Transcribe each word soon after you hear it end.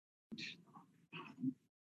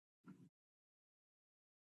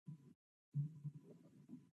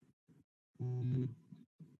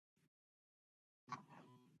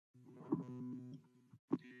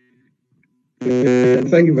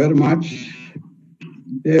Thank you very much.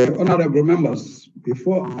 Honorable members,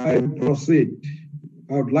 before I proceed,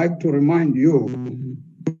 I would like to remind you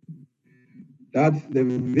that the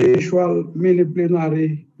visual mini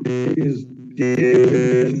plenary is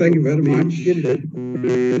thank you very much.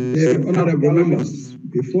 Honorable members,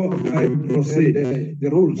 before I proceed, the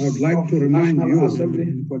rules I would like to remind you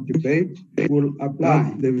Assembly for debate will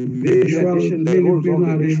apply. The visual mini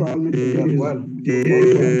plenary is well.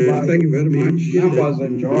 Thank you very much. Members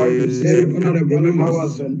enjoy honorable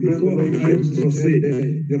members. Before I proceed,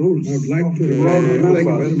 the rules I would like to remind you. Thank you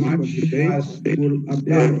very much. Debate will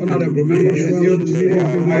apply. Honorable members, I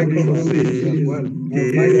proceed as well. I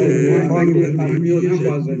would like to remind you.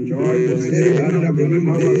 Members enjoy honorable members.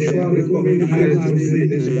 Thank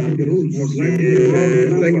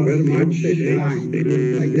you very much.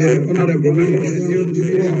 Honorable members,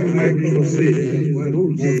 I proceed.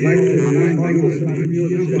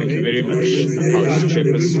 Thank you very much, House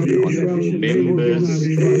Chairperson, honorable members,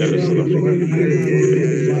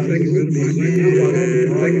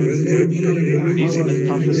 these are the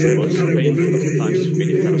toughest and most painful of times for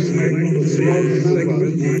many thousands.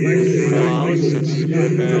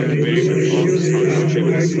 Very much, House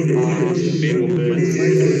Chairperson, members, these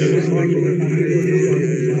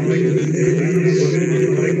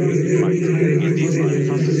are the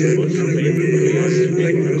toughest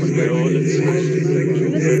and most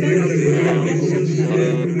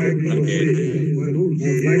painful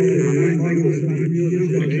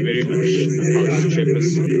Thank you very much, House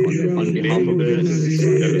Chairperson. On behalf of the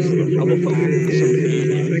our focus on the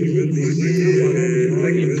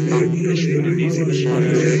accomplishment of these initiatives over the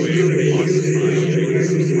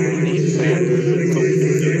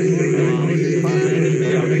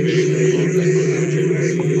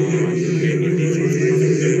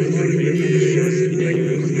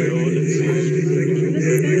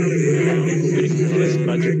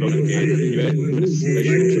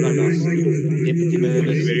Deputy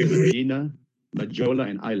Minister Gina Majola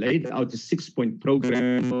and I laid out a 6-point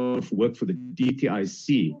program of work for the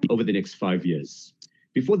DTIC over the next 5 years.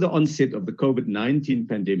 Before the onset of the COVID-19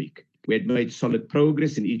 pandemic, we had made solid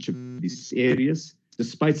progress in each of these areas,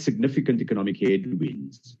 despite significant economic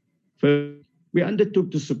headwinds. First, we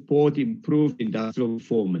undertook to support improved industrial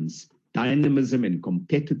performance, dynamism and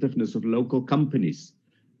competitiveness of local companies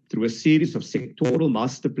through a series of sectoral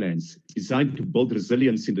master plans designed to build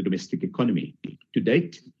resilience in the domestic economy. To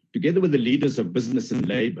date, together with the leaders of business and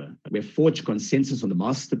labor, we have forged consensus on the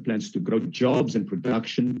master plans to grow jobs and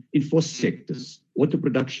production in 4 sectors: auto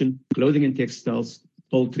production, clothing and textiles,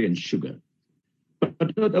 poultry and sugar.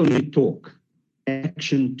 But not only talk,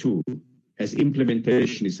 action too, as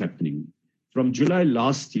implementation is happening. From July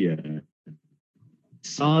last year,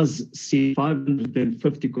 SARS seized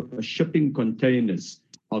 550 shipping containers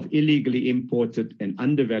of illegally imported and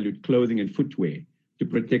undervalued clothing and footwear to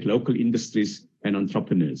protect local industries and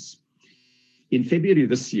entrepreneurs. In February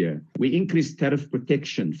this year, we increased tariff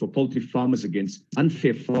protection for poultry farmers against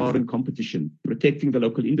unfair foreign competition, protecting the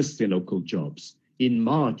local industry and local jobs. In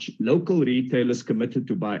March, local retailers committed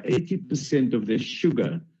to buy 80% of their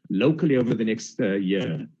sugar locally over the next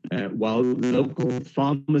year, while local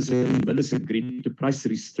farmers and millers agreed to price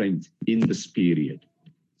restraint in this period.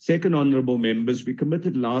 Second, honorable members, we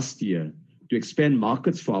committed last year to expand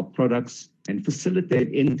markets for our products and facilitate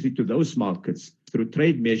entry to those markets through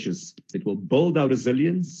trade measures that will build our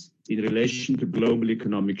resilience in relation to global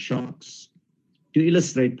economic shocks. To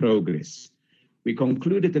illustrate progress, we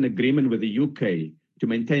concluded an agreement with the UK to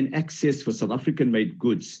maintain access for South African-made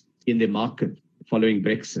goods in the market following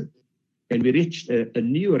Brexit. And we reached a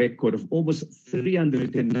new record of almost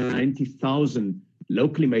 390,000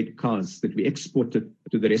 locally made cars that we exported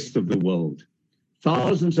to the rest of the world.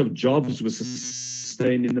 Thousands of jobs were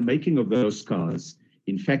sustained in the making of those cars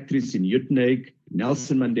in factories in Uitenhage,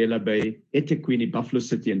 Nelson Mandela Bay, eThekwini, Buffalo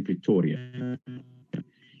City, and Pretoria.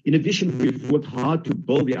 In addition, we've worked hard to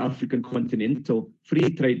build the African Continental Free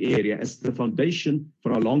Trade Area as the foundation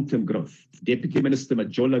for our long-term growth. Deputy Minister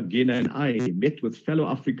Majola Gina and I met with fellow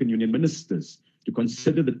African Union ministers to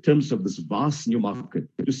consider the terms of this vast new market,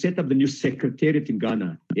 to set up the new secretariat in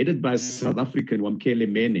Ghana, headed by South African Wamkele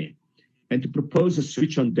Mene, and to propose a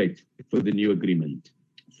switch-on date for the new agreement.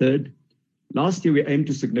 Third, last year we aimed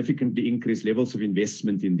to significantly increase levels of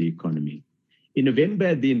investment in the economy. In November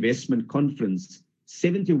at the investment conference,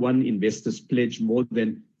 71 investors pledged more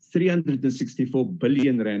than 364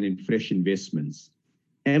 billion rand in fresh investments.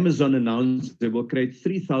 Amazon announced they will create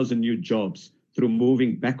 3,000 new jobs through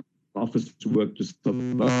moving back office work to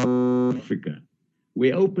South Africa.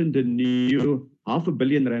 We opened a new R500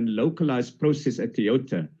 million localized process at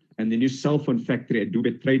Toyota and the new cell phone factory at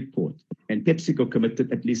Dubai Trade Port. And PepsiCo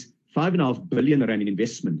committed at least 5.5 billion rand in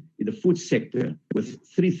investment in the food sector with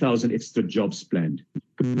 3,000 extra jobs planned.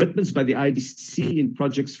 Commitments by the IDC in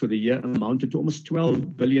projects for the year amounted to almost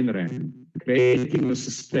 12 billion rand, creating or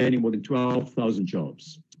sustaining more than 12,000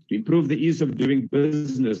 jobs. To improve the ease of doing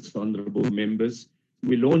business, honorable members,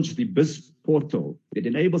 we launched the Biz Portal that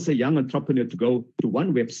enables a young entrepreneur to go to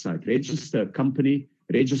one website, register a company,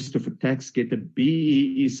 register for tax, get a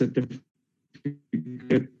BEE certificate,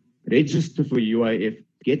 register for UIF,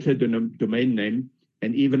 get her domain name,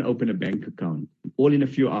 and even open a bank account, all in a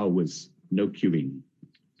few hours, no queuing.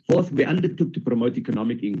 Fourth, we undertook to promote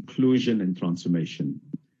economic inclusion and transformation.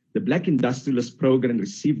 The Black Industrialist Program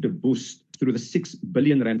received a boost through the 6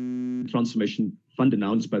 billion rand transformation fund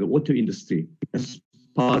announced by the auto industry as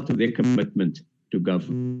part of their commitment to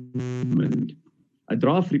government. A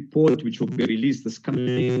draft report, which will be released this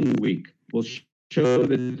coming week, will show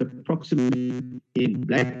that approximately in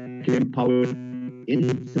Black empowered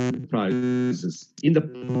enterprises in the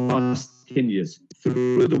past 10 years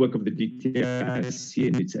through the work of the DTIC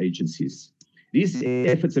and its agencies. These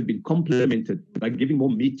efforts have been complemented by giving more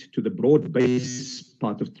meat to the broad-based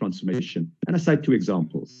part of transformation. And I cite two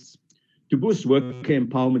examples. To boost worker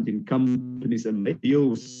empowerment in companies, a deal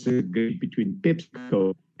was agreed between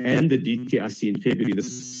PepsiCo and the DTIC in February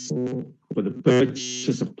this year for the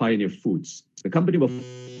purchase of Pioneer Foods. The company will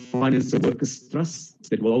finance a workers' trust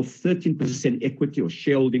that will hold 13% equity or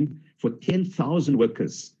shareholding for 10,000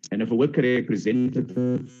 workers and have a worker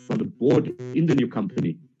representative from the board in the new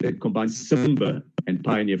company that combines Simba and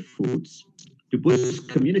Pioneer Foods. To boost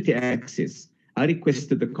community access, I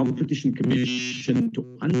requested the Competition Commission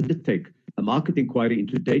to undertake a market inquiry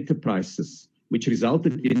into data prices, which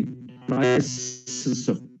resulted in prices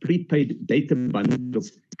of prepaid data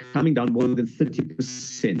bundles coming down more than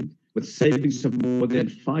 30%, with savings of more than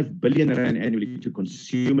 5 billion rand annually to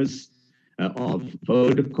consumers of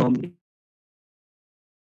Vodacom,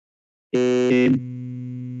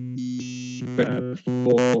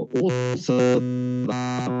 for also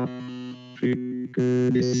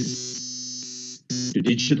to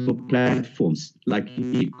digital platforms like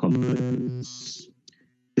e-commerce.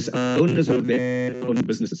 As owners of their own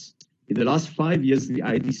businesses, in the last 5 years, the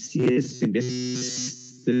IDC has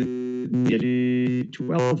invested nearly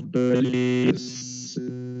 12 billion.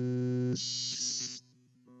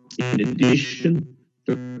 In addition,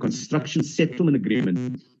 the construction settlement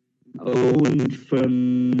agreement owned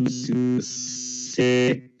firms in the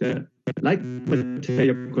sector, like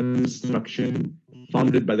Mateo Construction,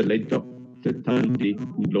 founded by the late Dr. Thandi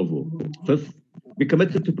Ndlovu. Fifth, we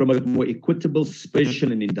committed to promote more equitable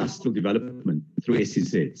spatial and industrial development through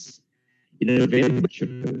SEZs. In November,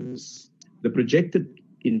 the projected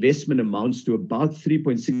investment amounts to about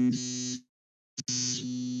 3.6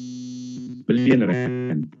 billion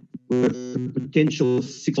rand, with potential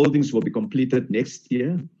 6 holdings will be completed next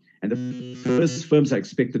year, and the first firms are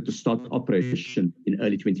expected to start operation in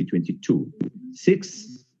early 2022.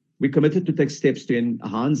 6, we committed to take steps to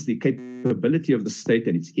enhance the capability of the state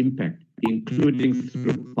and its impact, including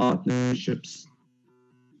through partnerships.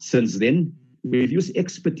 Since then, we've used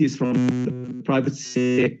expertise from the private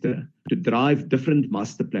sector to drive different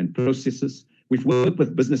master plan processes. We've worked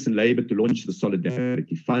with business and labor to launch the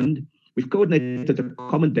Solidarity Fund. We've coordinated a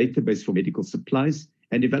common database for medical supplies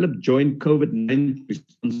and developed joint COVID-19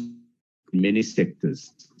 response in many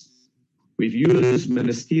sectors. We've used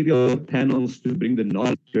ministerial panels to bring the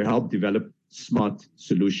knowledge to help develop smart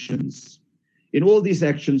solutions. In all these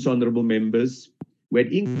actions, honorable members, we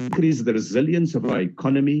had increased the resilience of our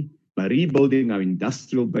economy by rebuilding our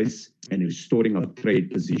industrial base and restoring our trade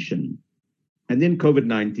position. And then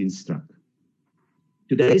COVID-19 struck.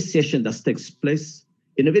 Today's session thus takes place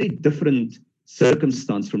in a very different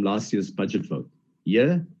circumstance from last year's budget vote,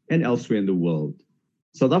 here and elsewhere in the world.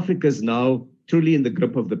 South Africa is now truly in the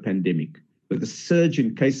grip of the pandemic, with a surge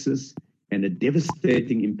in cases and a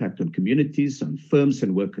devastating impact on communities, on firms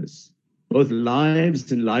and workers. Both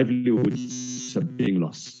lives and livelihoods are being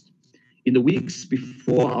lost. In the weeks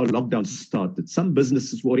before our lockdown started, some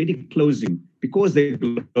businesses were already closing because their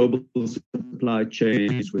global supply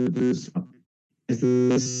chains were disrupted. As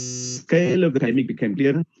the scale of the pandemic became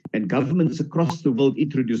clearer and governments across the world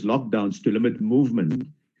introduced lockdowns to limit movement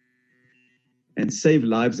and save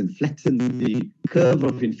lives and flatten the curve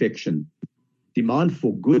of infection, demand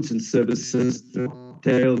for goods and services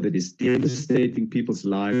tail that is devastating people's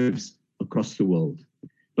lives across the world.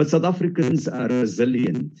 But South Africans are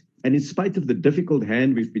resilient, and in spite of the difficult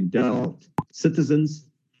hand we've been dealt, citizens,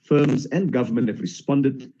 firms, and government have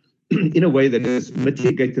responded in a way that has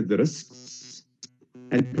mitigated the risks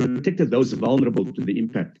and protected those vulnerable to the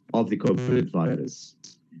impact of the COVID virus.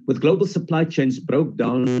 With global supply chains broke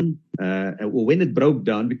down, or when it broke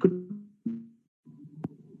down, we could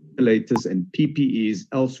ventilators and PPEs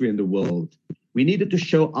elsewhere in the world. We needed to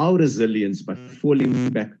show our resilience by falling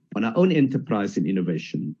back on our own enterprise and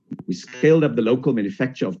innovation. We scaled up the local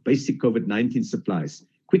manufacture of basic COVID-19 supplies,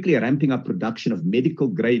 quickly ramping up production of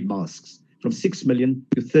medical-grade masks from 6 million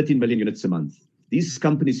to 13 million units a month. These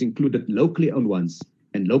companies included locally owned ones,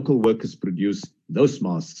 and local workers produced those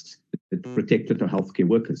masks that protected our healthcare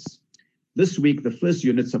workers. This week, the first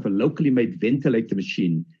units of a locally made ventilator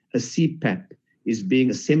machine, a CPAP, is being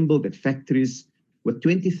assembled at factories with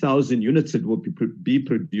 20,000 units that will be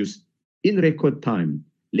produced in record time,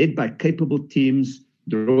 led by capable teams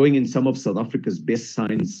drawing in some of South Africa's best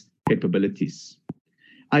science capabilities.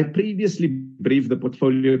 I previously briefed the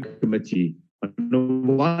Portfolio Committee on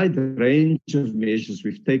a wide range of measures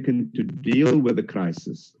we've taken to deal with the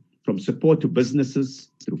crisis, from support to businesses,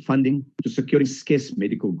 through funding, to securing scarce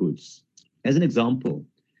medical goods. As an example,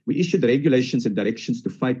 we issued regulations and directions to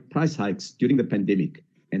fight price hikes during the pandemic,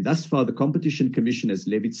 and thus far the Competition Commission has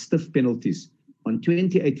levied stiff penalties on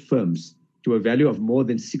 28 firms to a value of more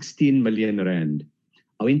than 16 million rand.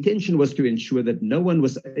 Our intention was to ensure that no one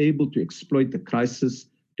was able to exploit the crisis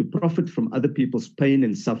to profit from other people's pain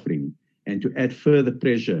and suffering, and to add further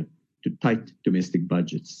pressure to tight domestic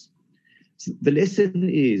budgets. So the lesson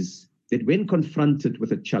is that when confronted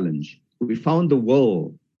with a challenge, we found the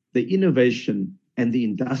will, the innovation, and the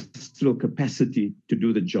industrial capacity to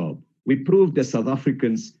do the job. We proved as South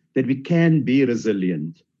Africans that we can be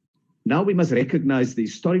resilient. Now we must recognize the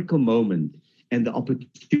historical moment and the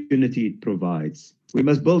opportunity it provides. We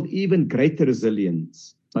must build even greater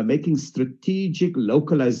resilience by making strategic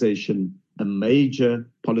localization a major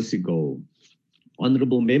policy goal.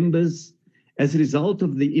 Honorable members, as a result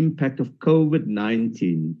of the impact of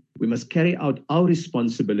COVID-19, we must carry out our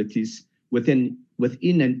responsibilities within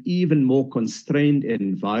an even more constrained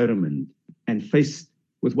environment and faced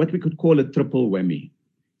with what we could call a triple whammy.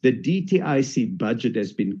 The DTIC budget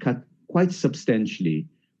has been cut quite substantially,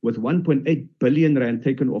 with 1.8 billion rand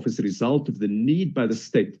taken off as a result of the need by the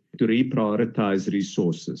state to reprioritize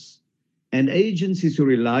resources. And agencies who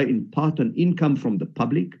rely in part on income from the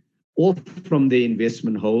public or from their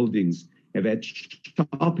investment holdings have had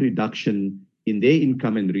sharp reduction in their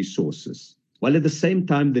income and resources, while at the same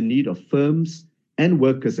time the need of firms and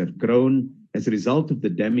workers have grown as a result of the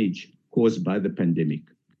damage caused by the pandemic.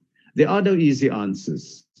 There are no easy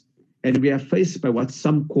answers, and we are faced by what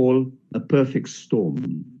some call a perfect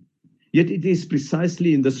storm. Yet it is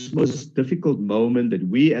precisely in this most difficult moment that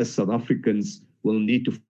we as South Africans will need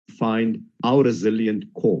to find our resilient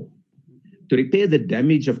core. To repair the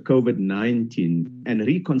damage of COVID-19 and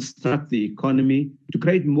reconstruct the economy to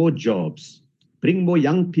create more jobs, bring more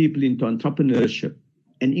young people into entrepreneurship,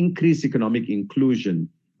 and increase economic inclusion,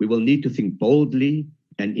 we will need to think boldly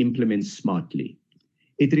and implement smartly.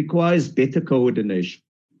 It requires better coordination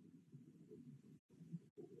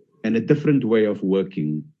and a different way of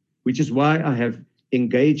working, which is why I have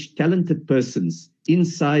engaged talented persons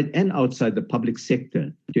inside and outside the public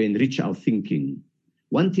sector to enrich our thinking.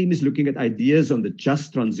 One team is looking at ideas on the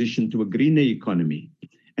just transition to a greener economy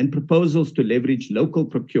and proposals to leverage local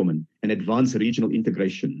procurement and advance regional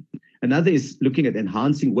integration. Another is looking at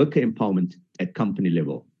enhancing worker empowerment at company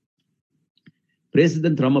level.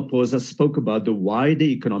 President Ramaphosa spoke about the wider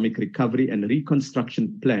economic recovery and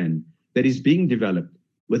reconstruction plan that is being developed,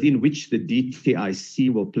 within which the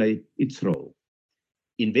DTIC will play its role.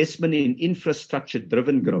 Investment in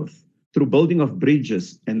infrastructure-driven growth through building of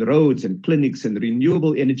bridges and roads and clinics and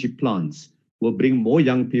renewable energy plants will bring more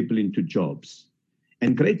young people into jobs.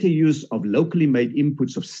 And greater use of locally made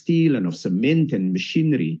inputs of steel and of cement and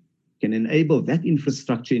machinery can enable that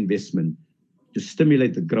infrastructure investment to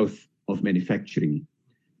stimulate the growth of manufacturing.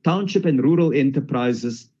 Township and rural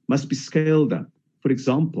enterprises must be scaled up. For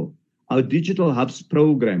example, our Digital Hubs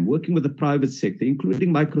program, working with the private sector,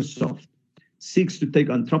 including Microsoft, seeks to take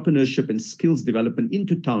entrepreneurship and skills development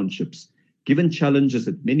into townships, given challenges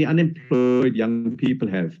that many unemployed young people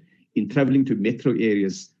have in traveling to metro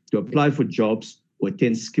areas to apply for jobs or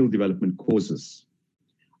attend skill development courses.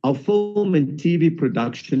 Our film and TV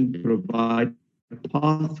production provide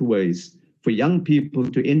pathways for young people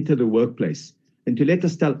to enter the workplace and to let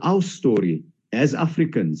us tell our story as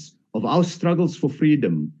Africans of our struggles for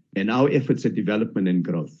freedom and our efforts at development and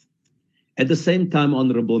growth. At the same time,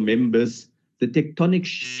 honorable members, the tectonic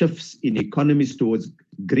shifts in economies towards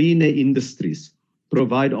greener industries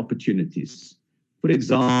provide opportunities. For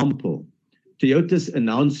example, Toyota's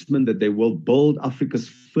announcement that they will build Africa's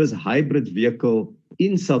first hybrid vehicle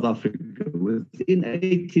in South Africa with within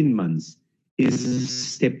 18 months is a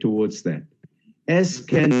step towards that, as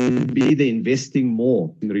can be the investing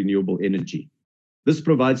more in renewable energy. This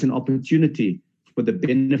provides an opportunity for the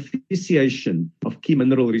beneficiation of key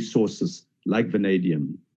mineral resources like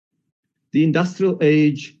vanadium. The industrial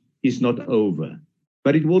age is not over,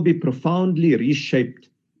 but it will be profoundly reshaped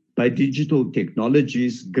by digital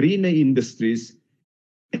technologies, greener industries,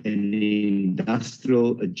 and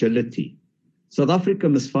industrial agility. South Africa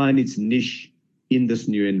must find its niche in this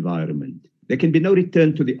new environment. There can be no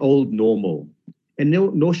return to the old normal, and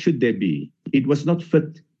nor should there be. It was not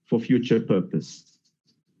fit for future purpose.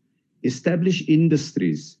 Established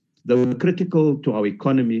industries, though critical to our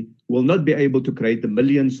economy, will not be able to create the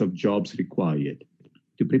millions of jobs required.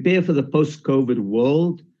 To prepare for the post-COVID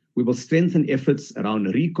world, we will strengthen efforts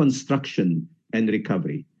around reconstruction and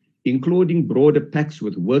recovery, including broader pacts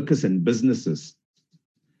with workers and businesses,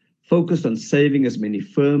 focused on saving as many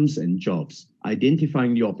firms and jobs,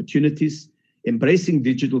 identifying new opportunities, embracing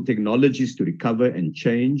digital technologies to recover and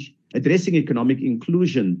change, addressing economic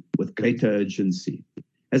inclusion with greater urgency.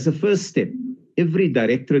 As a first step, every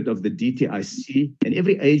directorate of the DTIC and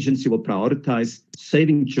every agency will prioritize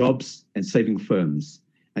saving jobs and saving firms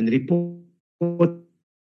and report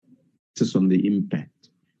on the impact.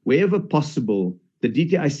 Wherever possible, the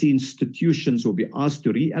DTIC institutions will be asked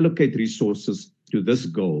to reallocate resources to this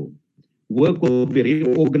goal. Work will be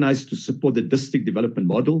reorganized to support the district development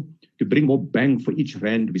model to bring more bang for each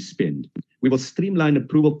rand we spend. We will streamline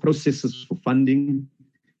approval processes for funding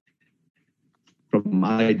from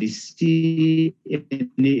IDC,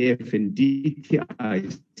 NEF, and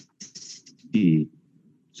DTIC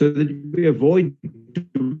so that we avoid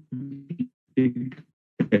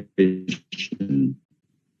duplication.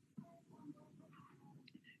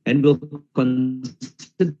 And will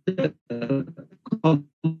consider a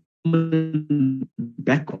common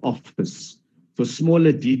back office for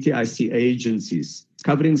smaller DTIC agencies,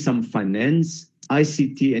 covering some finance,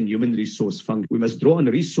 ICT, and human resource functions. We must draw on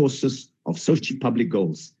resources of socio-public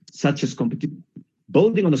goals, such as competition,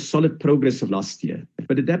 building on a solid progress of last year,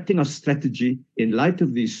 but adapting our strategy in light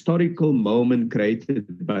of the historical moment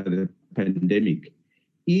created by the pandemic.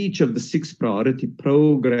 Each of the 6 priority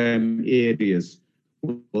program areas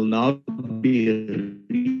will now be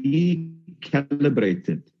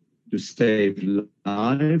recalibrated to save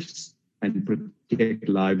lives and protect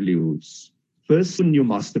livelihoods. First, 2 new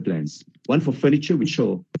master plans, one for furniture, which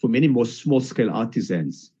will for many more small-scale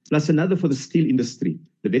artisans, plus another for the steel industry,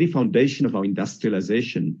 the very foundation of our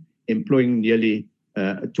industrialization, employing nearly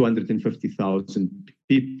 250,000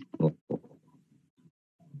 people.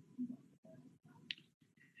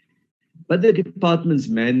 But the department's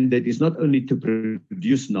mandate is not only to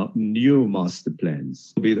produce new master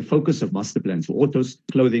plans. It will be the focus of master plans for autos,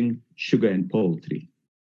 clothing, sugar, and poultry.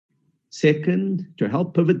 Second, to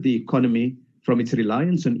help pivot the economy from its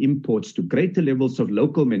reliance on imports to greater levels of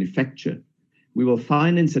local manufacture, we will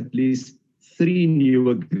finance at least 3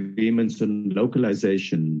 new agreements on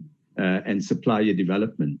localization and supplier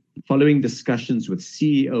development, following discussions with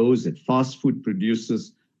CEOs at fast food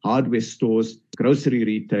producers, hardware stores, grocery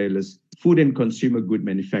retailers, food and consumer good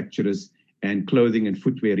manufacturers, and clothing and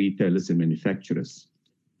footwear retailers and manufacturers.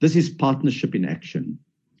 This is partnership in action.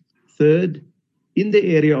 Third, in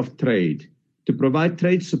the area of trade, to provide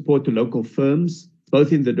trade support to local firms,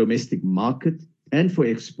 both in the domestic market and for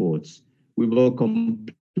exports, we will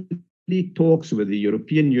complete talks with the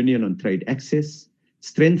European Union on trade access,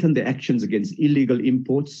 strengthen the actions against illegal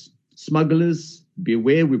imports, smugglers.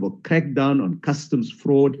 Beware, we will crack down on customs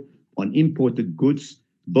fraud on imported goods,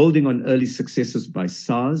 building on early successes by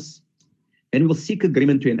SARS, and we'll seek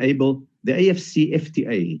agreement to enable the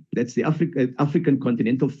AfCFTA, that's the African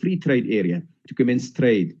Continental Free Trade Area, to commence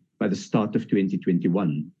trade by the start of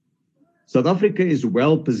 2021. South Africa is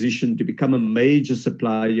well positioned to become a major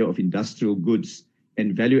supplier of industrial goods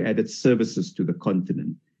and value-added services to the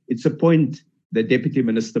continent. It's a point that Deputy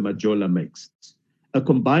Minister Majola makes. A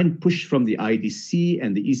combined push from the IDC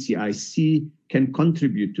and the ECIC can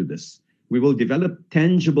contribute to this. We will develop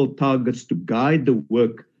tangible targets to guide the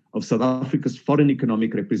work of South Africa's foreign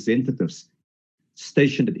economic representatives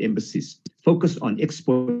stationed at embassies, focused on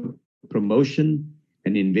export promotion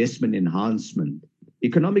and investment enhancement.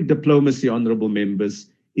 Economic diplomacy, honorable members,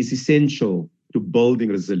 is essential to building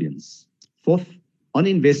resilience. Fourth, on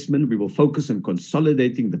investment, we will focus on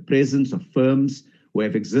consolidating the presence of firms who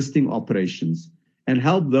have existing operations and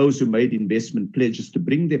help those who made investment pledges to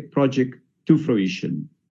bring their project to fruition.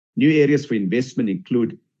 New areas for investment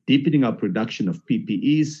include deepening our production of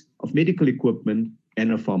PPEs, of medical equipment,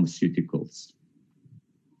 and of pharmaceuticals.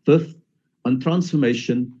 Fifth, on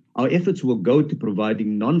transformation, Our efforts will go to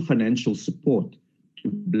providing non-financial support to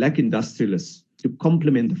Black industrialists to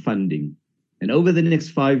complement the funding. And over the next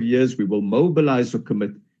 5 years, we will mobilize or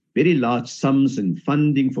commit very large sums in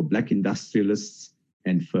funding for Black industrialists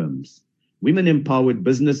and firms. Women-empowered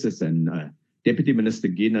businesses, and Deputy Minister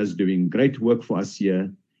Gina is doing great work for us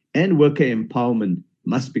here, and worker empowerment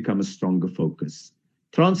must become a stronger focus.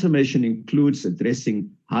 Transformation includes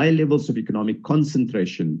addressing high levels of economic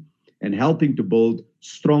concentration and helping to build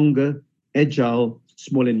stronger, agile,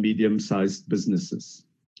 small and medium-sized businesses.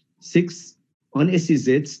 6, on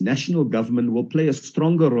SEZs, national government will play a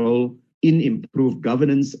stronger role in improved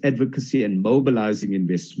governance, advocacy, and mobilizing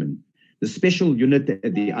investment. The special unit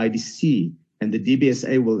at the IDC and the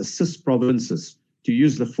DBSA will assist provinces to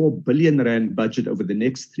use the 4 billion rand budget over the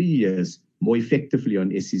next 3 years more effectively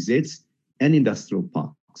on SEZs and industrial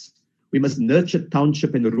parks. We must nurture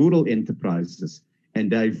township and rural enterprises and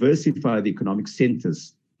diversify the economic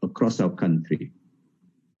centers across our country.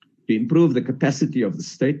 To improve the capacity of the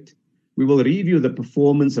state, we will review the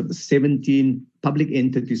performance of the 17 public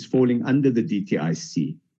entities falling under the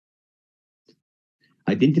DTIC.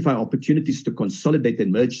 Identify opportunities to consolidate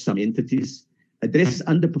and merge some entities, address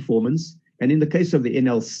underperformance, and in the case of the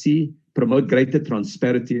NLC, promote greater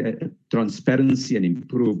transparency and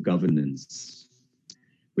improve governance.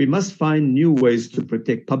 We must find new ways to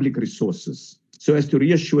protect public resources so as to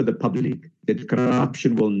reassure the public that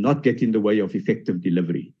corruption will not get in the way of effective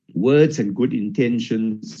delivery. Words and good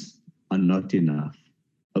intentions are not enough.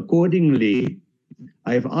 Accordingly,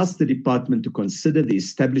 I have asked the department to consider the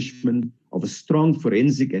establishment of a strong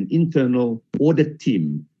forensic and internal audit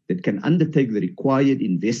team that can undertake the required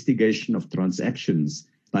investigation of transactions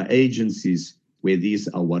by agencies where these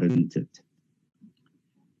are warranted.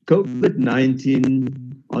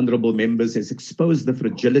 COVID-19, honorable members, has exposed the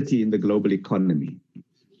fragility in the global economy.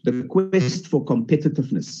 The quest for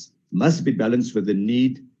competitiveness must be balanced with the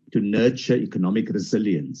need to nurture economic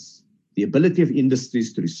resilience, the ability of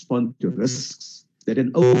industries to respond to risks that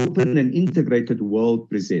an open and integrated world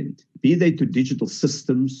present, be they to digital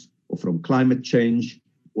systems or from climate change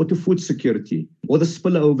or to food security or the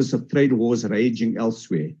spillovers of trade wars raging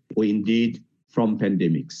elsewhere or indeed from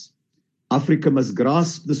pandemics. Africa must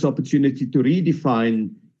grasp this opportunity to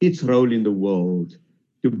redefine its role in the world,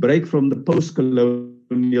 to break from the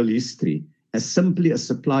post-colonial history as simply a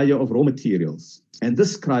supplier of raw materials. And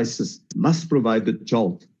this crisis must provide the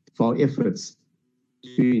jolt for our efforts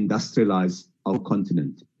to industrialize our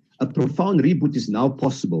continent. A profound reboot is now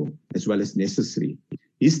possible as well as necessary.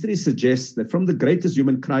 History suggests that from the greatest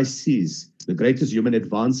human crises, the greatest human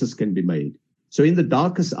advances can be made. So in the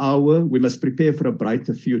darkest hour, we must prepare for a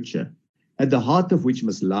brighter future, at the heart of which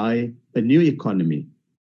must lie a new economy,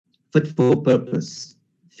 fit for purpose,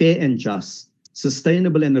 fair and just,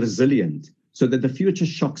 sustainable and resilient, so that the future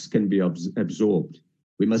shocks can be absorbed.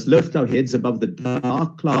 We must lift our heads above the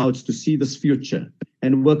dark clouds to see this future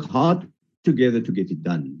and work hard together to get it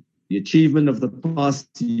done. The achievement of the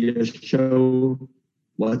past year show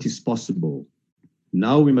what is possible.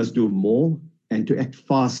 Now we must do more and to act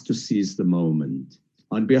fast to seize the moment.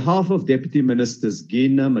 On behalf of Deputy Ministers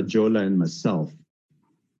Gina, Majola, and myself,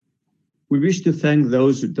 we wish to thank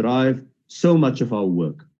those who drive so much of our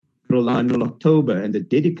work. Lionel October and the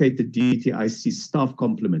dedicated DTIC staff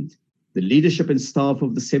complement, the leadership and staff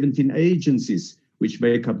of the 17 agencies which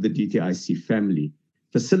make up the DTIC family,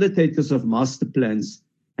 facilitators of master plans,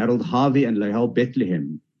 Harold Harvey and Lahel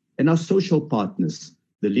Bethlehem, and our social partners,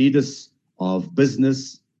 the leaders of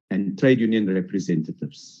business and trade union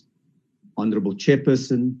representatives. Honorable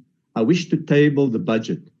Chairperson, I wish to table the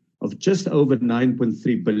budget of just over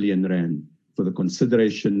 9.3 billion rand for the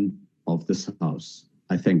consideration of this House.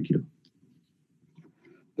 I thank you.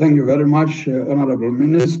 Thank you very much, Honorable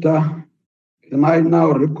Minister. Can I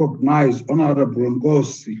now recognize Honorable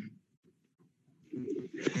Ngosi?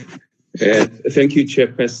 Thank you,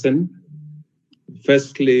 Chairperson.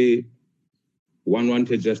 Firstly, one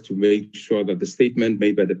wanted just to make sure that the statement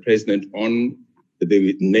made by the President on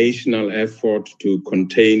the national effort to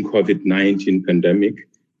contain COVID-19 pandemic,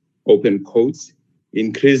 open quotes,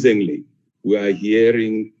 increasingly we are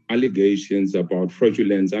hearing allegations about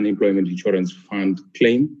fraudulent unemployment insurance fund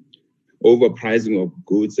claim, overpricing of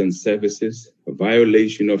goods and services,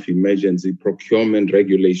 violation of emergency procurement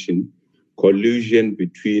regulation, collusion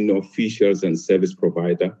between officials and service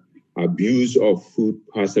provider, abuse of food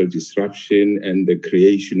parcel disruption, and the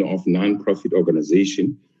creation of non-profit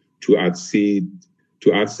organization to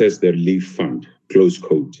access the relief fund, close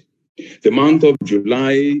quote. The month of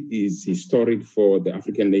July is historic for the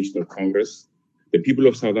African National Congress. The people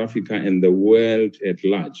of South Africa and the world at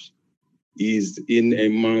large is in a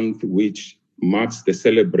month which marks the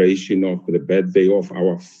celebration of the birthday of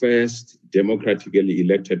our first democratically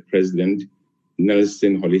elected president,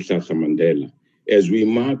 Nelson Rolihlahla Mandela. As we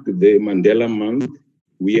mark the Mandela Month,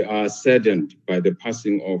 we are saddened by the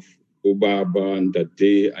passing of Ubaba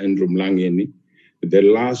Ndade Andrew Mlangeni, the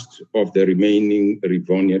last of the remaining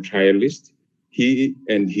Rivonia trialists. He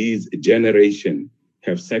and his generation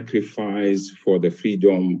have sacrificed for the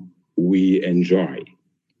freedom we enjoy.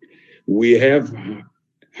 We have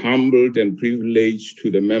humbled and privileged to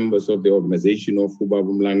the members of the organization of Ubaba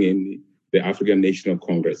Mlangeni, the African National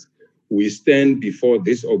Congress. We stand before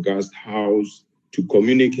this august house to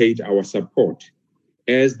communicate our support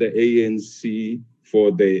as the ANC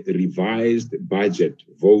for the revised budget,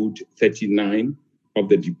 vote 39 of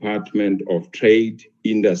the Department of Trade,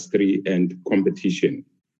 Industry and Competition.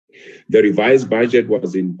 The revised budget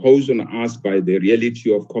was imposed on us by the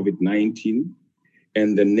reality of COVID-19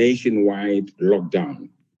 and the nationwide lockdown.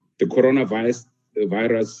 The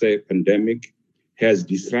coronavirus pandemic has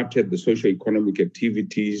disrupted the socio-economic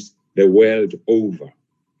activities the world over.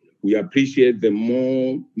 We appreciate the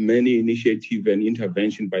many initiatives and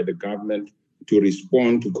intervention by the government to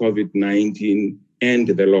respond to COVID-19 and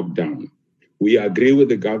the lockdown. We agree with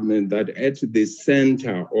the government that at the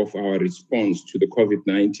center of our response to the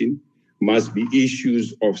COVID-19 must be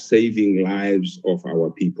issues of saving lives of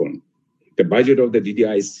our people. The budget of the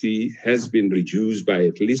DDIC has been reduced by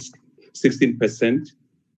at least 16%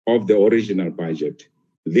 of the original budget.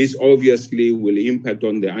 This obviously will impact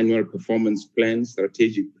on the annual performance plan,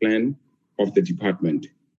 strategic plan of the department.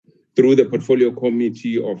 Through the Portfolio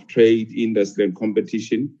Committee of Trade, Industry and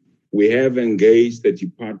Competition, we have engaged the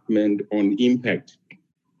department on impact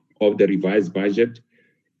of the revised budget,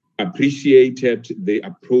 appreciated the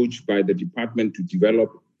approach by the department to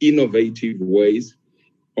develop innovative ways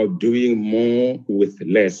of doing more with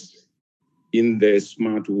less in the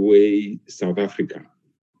Smart Way South Africa.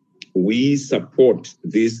 We support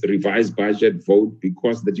this revised budget vote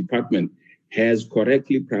because the department has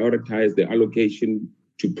correctly prioritized the allocation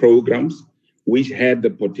to programs which had the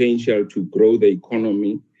potential to grow the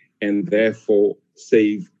economy and therefore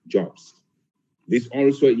save jobs. This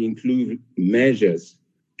also includes measures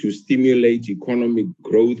to stimulate economic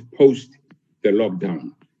growth post the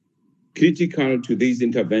lockdown. Critical to these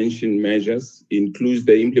intervention measures includes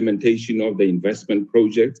the implementation of the investment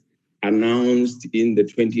project announced in the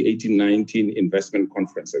 2018-19 investment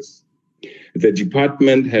conferences. The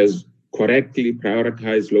department has correctly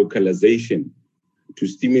prioritized localization to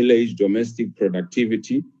stimulate domestic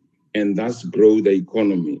productivity and thus grow the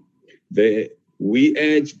economy. We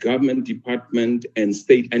urge government department and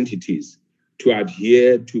state entities to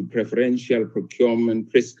adhere to preferential procurement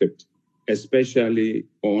prescript, especially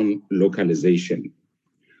on localization.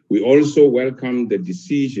 We also welcome the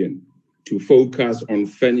decision to focus on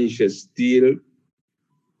furniture steel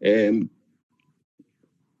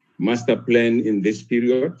master plan in this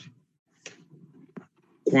period.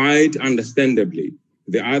 Quite understandably,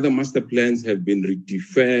 the other master plans have been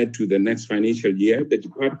deferred to the next financial year. The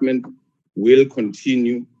department will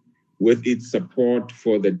continue with its support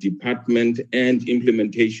for the department and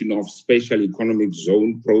implementation of special economic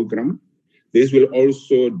zone program. This will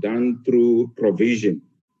also done through provision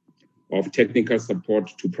of technical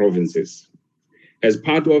support to provinces. As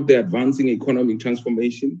part of the advancing economic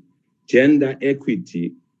transformation, gender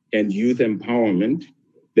equity and youth empowerment,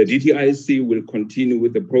 the DTIC will continue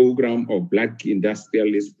with the program of Black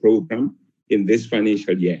Industrialist Program in this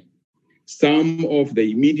financial year. Some of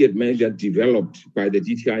the immediate measures developed by the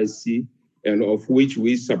DTIC and of which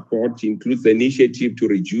we support includes the initiative to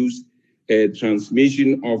reduce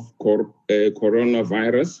transmission of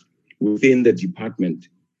coronavirus within the department.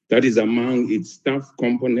 That is among its staff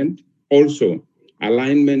component. Also,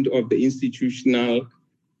 alignment of the institutional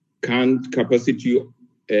capacity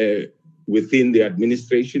within the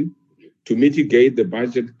administration. To mitigate the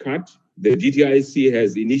budget cut, the DTIC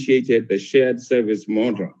has initiated the shared service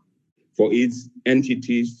model for its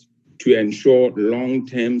entities to ensure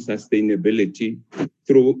long-term sustainability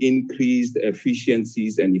through increased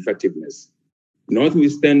efficiencies and effectiveness.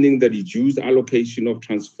 Notwithstanding the reduced allocation of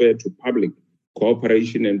transfer to public,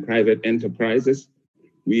 cooperation and private enterprises,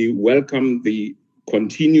 we welcome the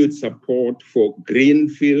continued support for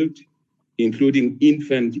greenfield, including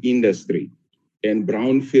infant industry and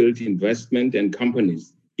brownfield investment and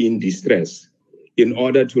companies in distress in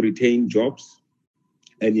order to retain jobs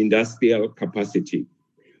and industrial capacity.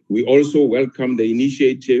 We also welcome the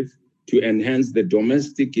initiative to enhance the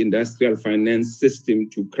domestic industrial finance system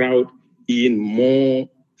to crowd in more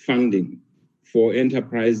funding for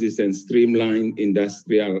enterprises and streamline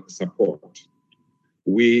industrial support.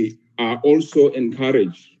 We are also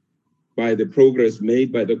encouraged by the progress made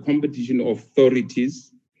by the competition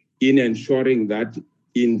authorities in ensuring that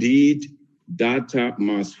indeed data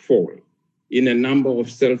must fall. In a number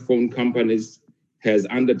of cell phone companies has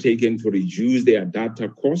undertaken to reduce their data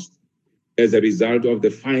cost as a result of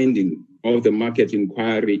the finding of the market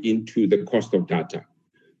inquiry into the cost of data.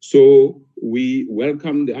 So we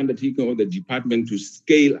welcome the undertaking of the department to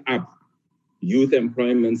scale up youth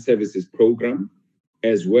employment services program,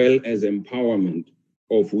 as well as empowerment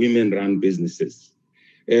of women-run businesses.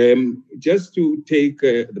 Just to take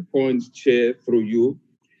the point, Chair, through you,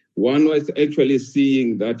 one was actually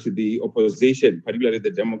seeing that the opposition, particularly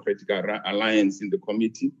the Democratic Alliance in the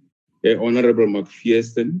committee, Honorable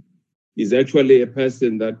McPherson, is actually a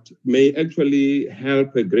person that may actually help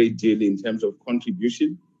a great deal in terms of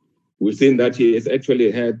contribution. We've seen that he has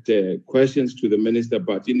actually had questions to the minister,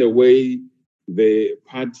 but in a way, the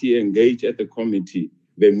party engaged at the committee,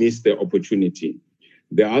 they missed the opportunity.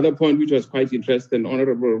 The other point, which was quite interesting,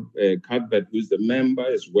 Honorable Cuthbert, who is the member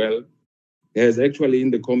as well, has actually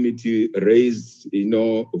in the committee raised,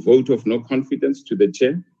 a vote of no confidence to the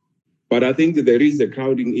chair. But I think there is a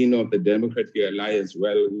crowding in of the Democratic Alliance as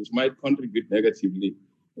well, which might contribute negatively.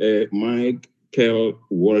 Michael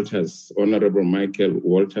Walters, Honorable Michael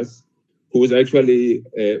Walters, who is actually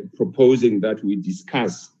proposing that we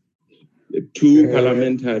discuss two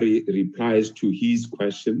parliamentary replies to his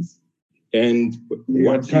questions and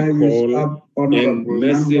what he called a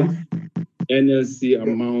massive NLC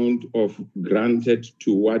amount of granted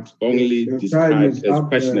to what only described as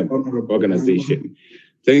questionable organization.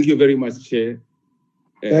 Thank you very much, Chair.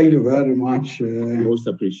 Thank you very much. Most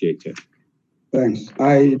appreciated. Thanks.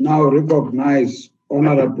 I now recognize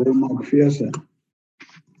Honorable McPherson.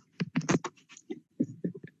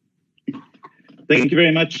 Thank you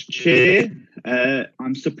very much, Chair.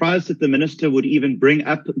 I'm surprised that the Minister would even bring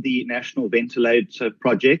up the National Ventilator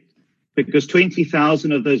Project, because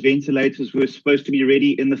 20,000 of those ventilators were supposed to be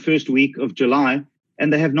ready in the first week of July,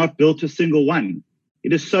 and they have not built a single one.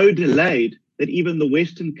 It is so delayed that even the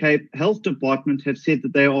Western Cape Health Department have said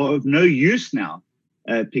that they are of no use now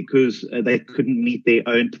because they couldn't meet their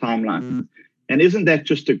own timeline. And isn't that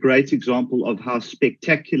just a great example of how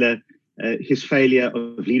spectacular his failure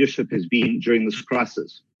of leadership has been during this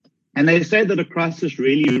crisis? And they say that a crisis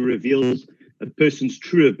really reveals a person's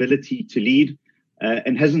true ability to lead.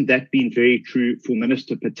 And hasn't that been very true for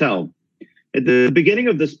Minister Patel? At the beginning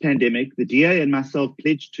of this pandemic, the DA and myself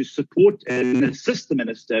pledged to support and assist the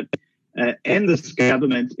Minister and this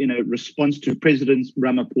government in a response to President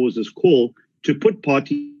Ramaphosa's call to put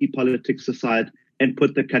party politics aside and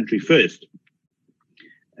put the country first.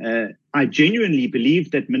 I genuinely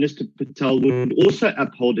believe that Minister Patel would also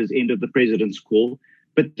uphold his end of the President's call,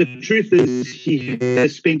 but the truth is he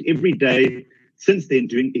has spent every day since then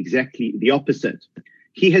doing exactly the opposite.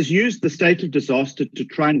 He has used the state of disaster to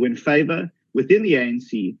try and win favor within the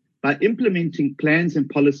ANC by implementing plans and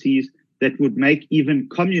policies that would make even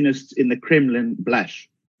communists in the Kremlin blush.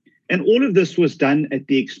 And all of this was done at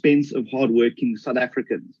the expense of hardworking South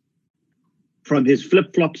Africans. From his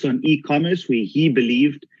flip-flops on e-commerce, where he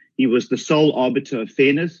believed he was the sole arbiter of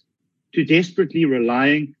fairness, to desperately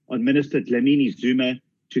relying on Minister Dlamini Zuma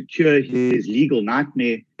to cure his legal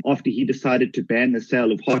nightmare after he decided to ban the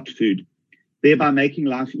sale of hot food, thereby making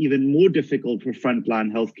life even more difficult for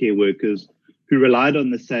frontline healthcare workers who relied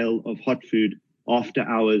on the sale of hot food after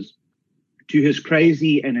hours, to his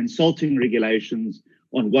crazy and insulting regulations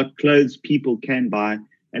on what clothes people can buy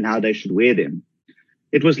and how they should wear them.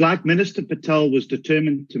 It was like Minister Patel was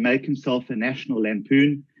determined to make himself a national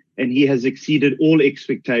lampoon, and he has exceeded all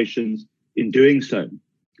expectations in doing so.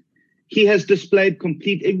 He has displayed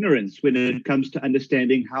complete ignorance when it comes to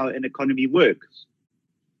understanding how an economy works.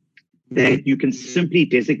 That you can simply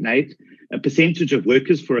designate a percentage of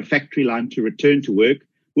workers for a factory line to return to work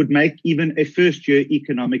would make even a first-year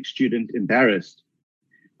economics student embarrassed.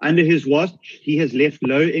 Under his watch, he has left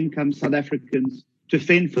low-income South Africans to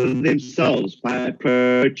fend for themselves by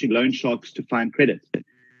approaching loan sharks to find credit.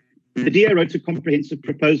 The DA wrote a comprehensive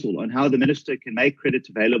proposal on how the minister can make credit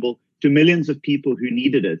available to millions of people who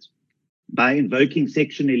needed it by invoking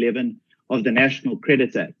Section 11 of the National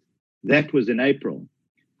Credit Act. That was in April.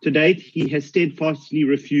 To date, he has steadfastly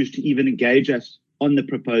refused to even engage us on the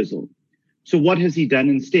proposal. So what has he done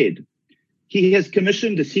instead? He has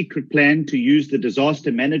commissioned a secret plan to use the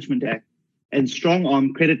Disaster Management Act and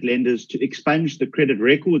strong-arm credit lenders to expunge the credit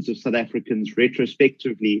records of South Africans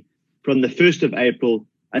retrospectively from the 1st of April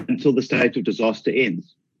until the state of disaster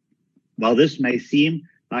ends. While this may seem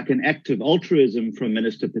like an act of altruism from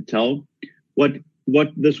Minister Patel, what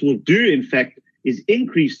this will do, in fact, is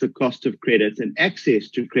increase the cost of credit and access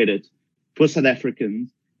to credit for South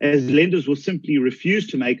Africans as lenders will simply refuse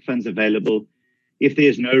to make funds available if there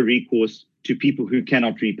is no recourse to people who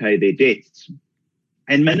cannot repay their debts.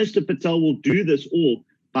 And Minister Patel will do this all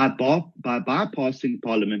by bypassing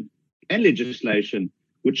Parliament and legislation,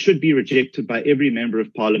 which should be rejected by every member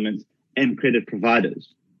of Parliament and credit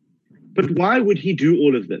providers. But why would he do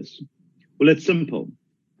all of this? Well, it's simple.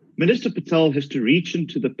 Minister Patel has to reach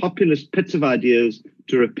into the populist pit of ideas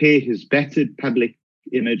to repair his battered public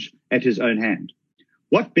image at his own hand.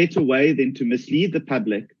 What better way than to mislead the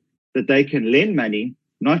public that they can lend money,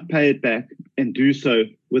 not pay it back, and do so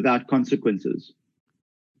without consequences?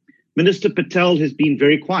 Minister Patel has been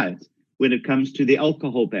very quiet when it comes to the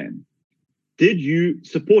alcohol ban. Did you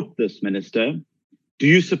support this, Minister? Do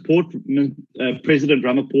you support President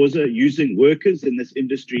Ramaphosa using workers in this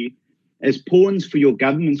industry as pawns for your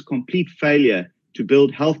government's complete failure to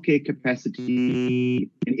build healthcare capacity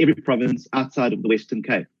in every province outside of the Western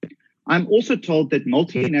Cape? I'm also told that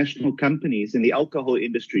multinational companies in the alcohol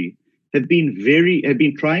industry have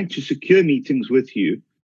been trying to secure meetings with you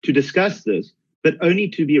to discuss this, but only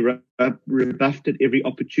to be rebuffed at every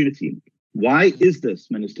opportunity. Why is this,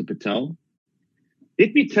 Minister Patel?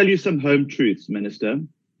 Let me tell you some home truths, Minister.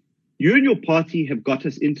 You and your party have got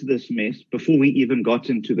us into this mess before we even got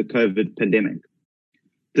into the COVID pandemic.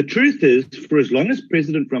 The truth is, for as long as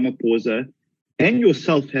President Ramaphosa and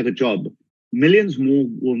yourself have a job, millions more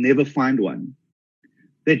will never find one.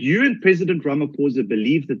 That you and President Ramaphosa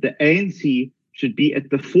believe that the ANC should be at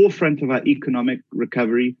the forefront of our economic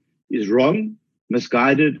recovery is wrong,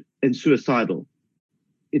 misguided, and suicidal.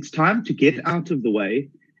 It's time to get out of the way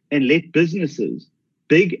and let businesses,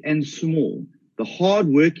 big and small, the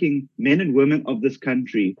hard-working men and women of this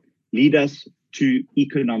country, lead us to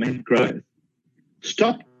economic growth.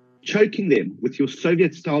 Stop choking them with your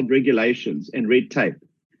Soviet-style regulations and red tape,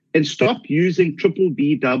 and stop using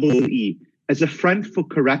BBBEE as a front for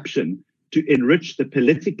corruption to enrich the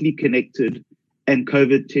politically connected and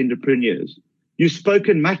COVID tenderpreneurs. You've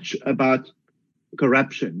spoken much about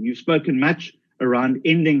corruption. You've spoken much around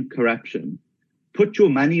ending corruption. Put your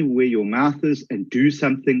money where your mouth is and do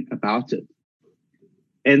something about it.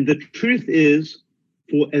 And the truth is,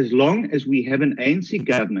 for as long as we have an ANC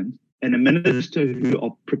government and a minister who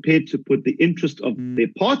are prepared to put the interest of their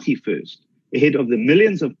party first, ahead of the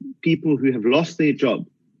millions of people who have lost their job,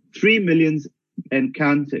 3 million and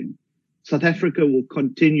counting, South Africa will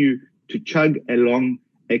continue to chug along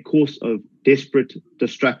a course of desperate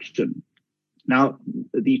destruction. Now,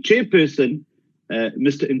 the chairperson,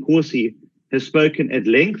 Mr. Nkosi, has spoken at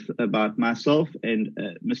length about myself and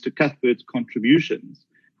Mr. Cuthbert's contributions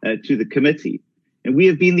to the committee. And we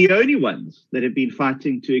have been the only ones that have been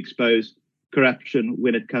fighting to expose corruption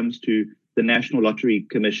when it comes to the National Lottery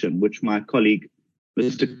Commission, which my colleague,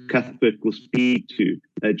 Mr. Cuthbert, will speak to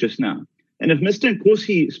just now. And if Mr.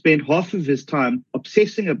 Nkosi spent half of his time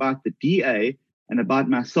obsessing about the DA and about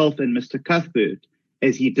myself and Mr. Cuthbert,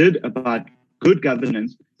 as he did about good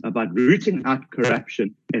governance, about rooting out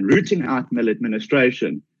corruption and rooting out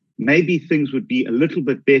maladministration, maybe things would be a little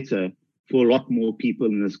bit better for a lot more people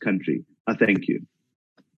in this country. I thank you.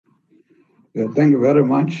 Thank you very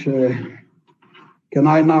much. Can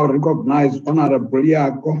I now recognize Honorable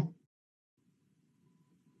Yako?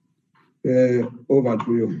 Over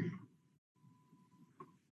to you.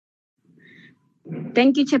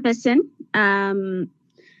 Thank you, Chairperson.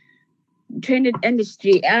 Trade and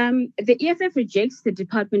Industry. The EFF rejects the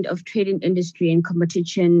Department of Trade and Industry and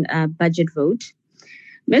Competition budget vote.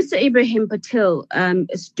 Mr. Ibrahim Patel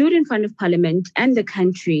stood in front of Parliament and the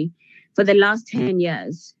country for the last 10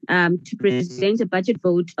 years to present a budget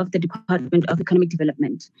vote of the Department of Economic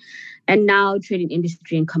Development and now Trade and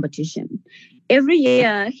Industry and Competition. Every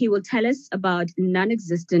year, he will tell us about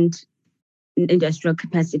non-existent industrial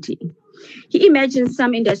capacity. He imagines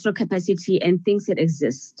some industrial capacity and thinks it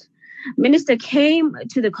exists. Minister came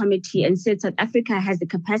to the committee and said South Africa has the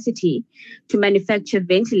capacity to manufacture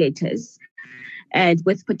ventilators and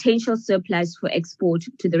with potential surplus for export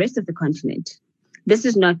to the rest of the continent. This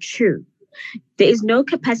is not true. There is no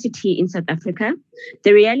capacity in South Africa.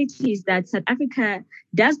 The reality is that South Africa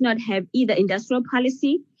does not have either industrial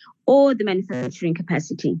policy or the manufacturing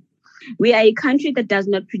capacity. We are a country that does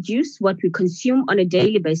not produce what we consume on a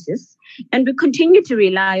daily basis, and we continue to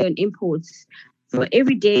rely on imports for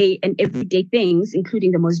everyday things,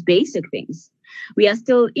 including the most basic things. We are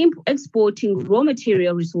still exporting raw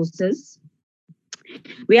material resources.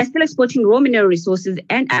 We are still exporting raw mineral resources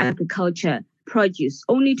and agriculture produce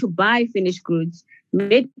only to buy finished goods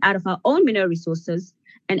made out of our own mineral resources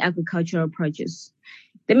and agricultural produce.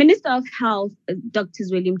 The Minister of Health, Dr.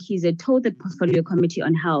 William Kize, told the Portfolio Committee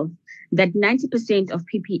on Health that 90% of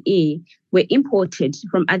PPE were imported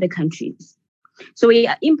from other countries. So we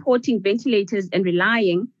are importing ventilators and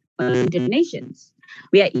relying on donations.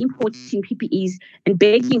 We are importing PPEs and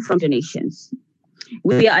begging from donations.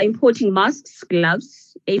 We are importing masks,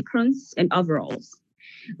 gloves, aprons, and overalls.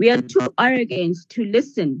 We are too arrogant to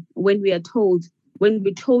listen when we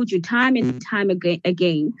told you time and time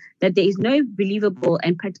again that there is no believable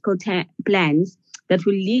and practical plans that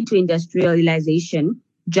will lead to industrialization,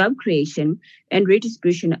 job creation, and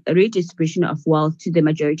redistribution of wealth to the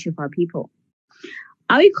majority of our people.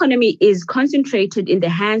 Our economy is concentrated in the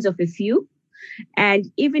hands of a few,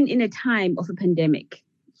 and even in a time of a pandemic,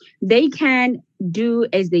 they can do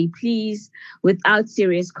as they please without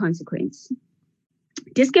serious consequence.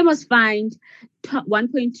 Discom was fined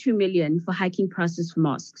 1.2 million for hiking prices for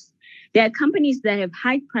masks. There are companies that have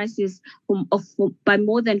hiked prices by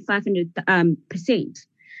more than 500%.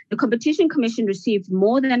 The Competition Commission received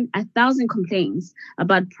more than 1,000 complaints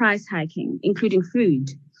about price hiking, including food.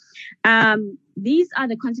 These are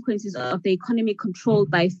the consequences of the economy controlled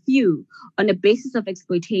by few on a basis of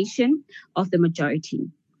exploitation of the majority.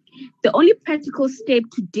 The only practical step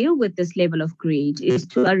to deal with this level of greed is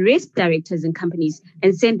to arrest directors and companies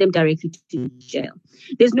and send them directly to jail.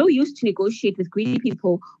 There's no use to negotiate with greedy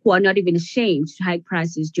people who are not even ashamed to hike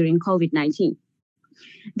prices during COVID-19.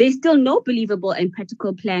 There's still no believable and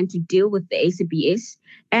practical plan to deal with the ACBS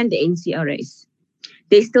and the NCRS.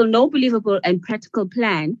 There's still no believable and practical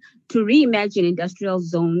plan to reimagine industrial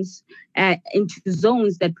zones into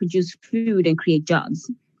zones that produce food and create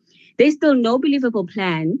jobs. There's still no believable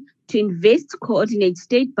plan to invest, coordinate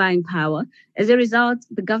state buying power. As a result,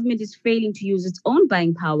 the government is failing to use its own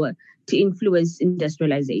buying power to influence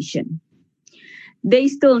industrialization. There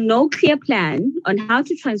is still no clear plan on how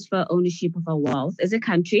to transfer ownership of our wealth as a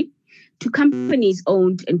country to companies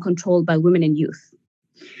owned and controlled by women and youth.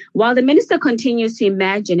 While the minister continues to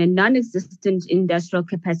imagine a non-existent industrial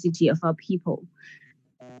capacity of our people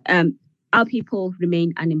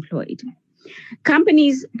remain unemployed.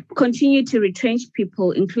 Companies continue to retrench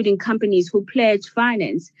people, including companies who pledge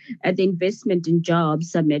finance at the Investment in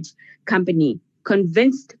Jobs Summit company,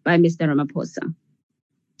 convinced by Mr. Ramaphosa.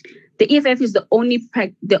 The EFF is the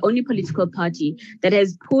only political party that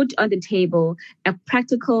has put on the table a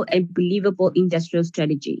practical and believable industrial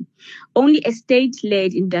strategy. Only a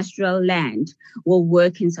state-led industrial land will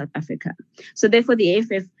work in South Africa. So therefore, the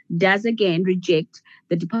EFF does again reject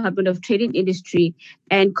the Department of Trade and Industry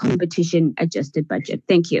and Competition adjusted budget.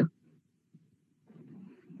 Thank you.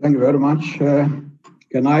 Thank you very much.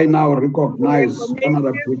 Can I now recognize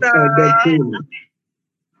Honorable Kulu?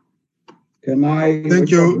 Can I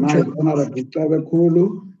recognize Honorable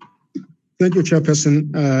Kulu? Thank you,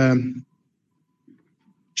 Chairperson.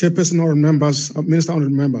 Chairperson or members, Minister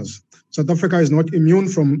honorable members. South Africa is not immune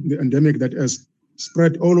from the endemic that has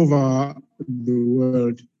spread all over the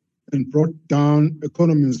world and brought down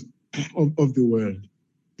economies of the world.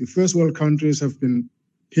 The first world countries have been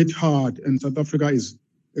hit hard, and South Africa is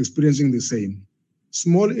experiencing the same.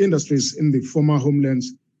 Small industries in the former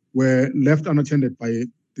homelands were left unattended by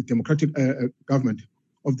the democratic government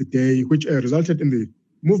of the day, which resulted in the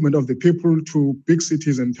movement of the people to big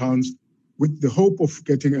cities and towns with the hope of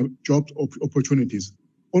getting job opportunities,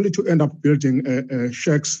 only to end up building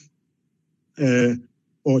shacks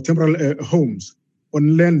or temporary homes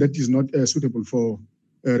on land that is not suitable for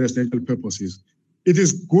residential purposes. It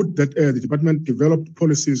is good that the department developed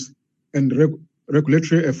policies and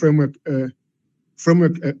regulatory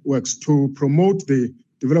frameworks to promote the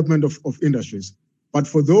development of industries. But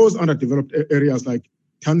for those underdeveloped areas like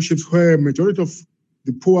townships where majority of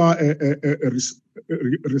the poor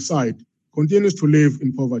reside, continues to live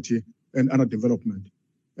in poverty and underdevelopment.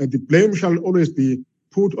 The blame shall always be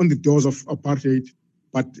put on the doors of apartheid,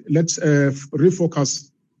 but let's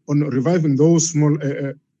refocus on reviving those small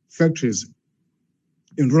factories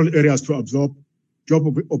in rural areas to absorb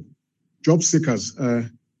job seekers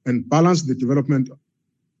and balance the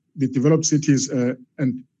developed cities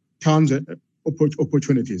and towns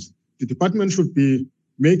opportunities. The department should be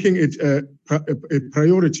making it a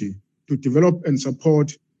priority to develop and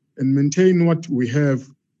support and maintain what we have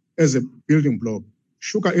as a building block.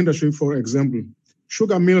 Sugar industry, for example,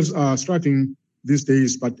 sugar mills are starting these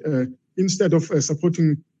days, but instead of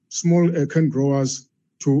supporting small cane growers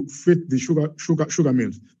to feed the sugar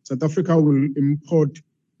mills, South Africa will import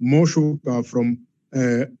more sugar from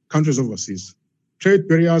countries overseas. Trade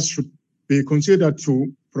barriers should be considered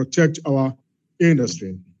to protect our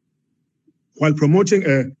industry. While promoting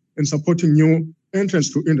and supporting new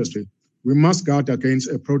entrants to industry, we must guard against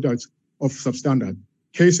products of substandard.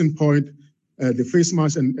 Case in point, the face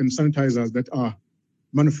masks and sanitizers that are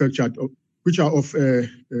manufactured, which are of a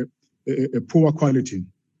poor quality,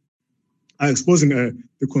 are exposing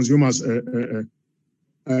the consumers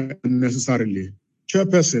unnecessarily.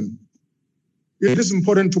 Chairperson, it is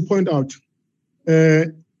important to point out,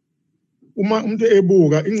 uma umuntu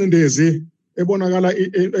ebuka ingcindezi ebonakala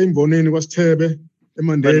emboneni kwaSithebe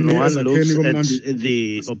emandeni when one ezakheni looks at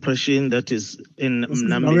the oppression that is in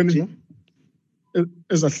Mnambithi,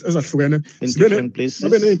 ezahlukene in different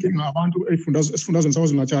places, beneyinkinga abantu esifundazweni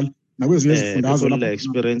saKwaZulu-Natal nakwezinye izifundazwe people are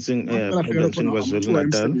experiencing problems in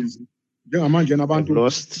KwaZulu-Natal. njengamanje nabantu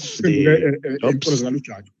Lost the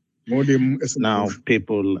jobs. Now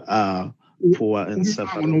people are poor and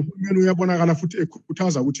suffering. Uhulumeni uyabonakala futhi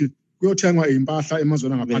ekhuthaza ukuthi kuyothengwa impahla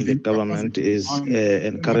emazweni Even the angaphandle. government is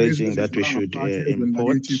encouraging that we should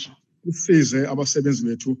import. Usize abasebenzi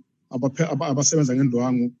bethu abasebenza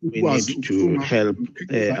ngendwangu We ukwazi need to help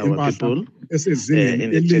our people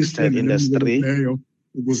in the textile industry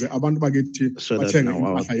ukuze abantu bakithi so that bathenge now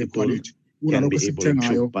our impahla people yequality. can be able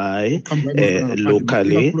to buy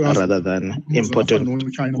locally rather than imported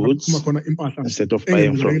goods, instead of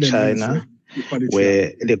buying from China,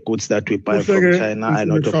 where the goods that we buy from China are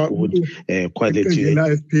not of good quality,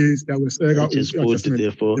 which is good.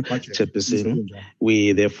 Therefore, Chairperson,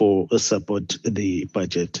 we therefore support the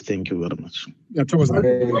budget. Thank you very much.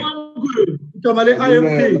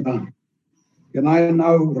 Can I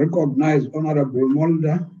now recognize Honorable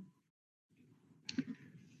Mulder?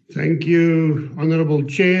 Thank you, Honorable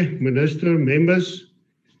Chair, Minister, members.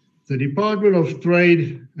 The Department of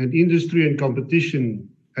Trade and Industry and Competition,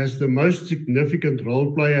 as the most significant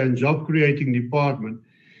role player and job-creating department,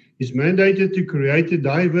 is mandated to create a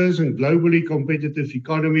diverse and globally competitive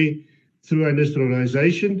economy through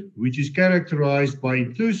industrialization, which is characterized by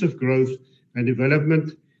inclusive growth and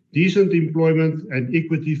development, decent employment, and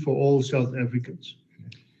equity for all South Africans.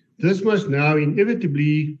 This must now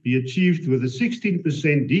inevitably be achieved with a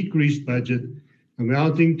 16% decreased budget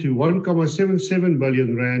amounting to 1.77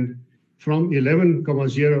 billion rand from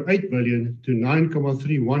 11.08 billion to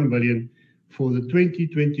 9.31 billion for the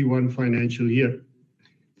 2021 financial year.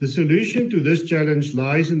 The solution to this challenge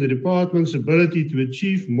lies in the department's ability to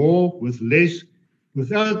achieve more with less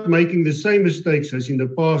without making the same mistakes as in the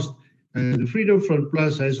past, and the Freedom Front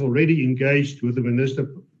Plus has already engaged with the Minister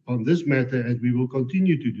on this matter, and we will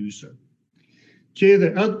continue to do so. Chair,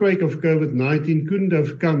 the outbreak of COVID-19 couldn't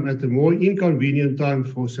have come at a more inconvenient time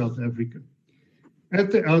for South Africa.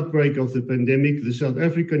 At the outbreak of the pandemic, the South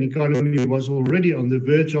African economy was already on the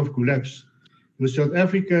verge of collapse, with South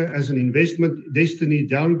Africa as an investment destiny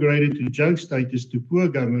downgraded to junk status to poor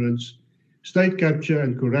governance, state capture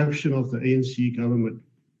and corruption of the ANC government.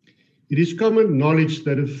 It is common knowledge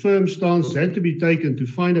that a firm stance had to be taken to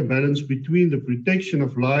find a balance between the protection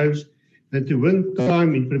of lives and to win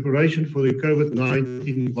time in preparation for the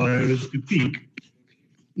COVID-19 virus to peak.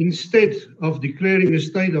 Instead of declaring a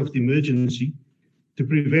state of emergency to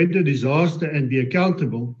prevent a disaster and be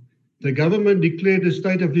accountable, the government declared a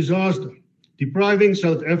state of disaster, depriving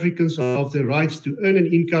South Africans of their rights to earn an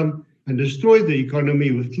income and destroyed the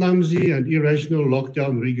economy with clumsy and irrational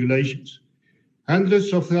lockdown regulations.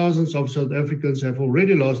 Hundreds of thousands of South Africans have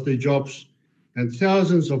already lost their jobs, and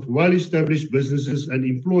thousands of well-established businesses and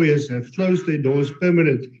employers have closed their doors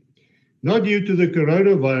permanently, not due to the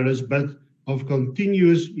coronavirus, but of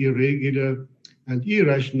continuous irregular and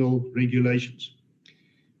irrational regulations.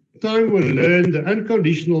 Time will learn the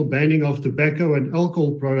unconditional banning of tobacco and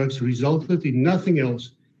alcohol products resulted in nothing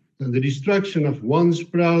else than the destruction of once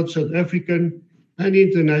proud South African and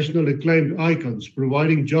international acclaimed icons,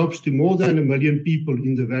 providing jobs to more than 1 million people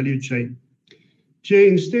in the value chain. Chair,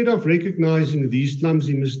 instead of recognizing these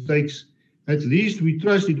clumsy mistakes, at least we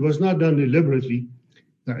trust it was not done deliberately.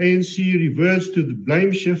 The ANC reverts to the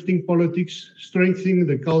blame-shifting politics, strengthening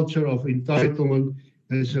the culture of entitlement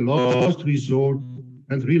as a last resort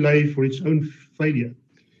and relay for its own failure.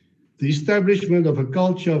 The establishment of a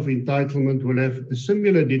culture of entitlement will have a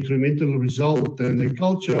similar detrimental result than the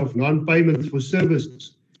culture of non-payment for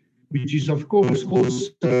services, which is, of course,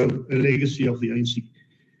 also a legacy of the ANC.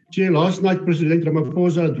 Chair, last night, President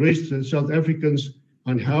Ramaphosa addressed the South Africans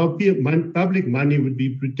on how public money would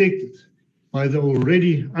be protected by the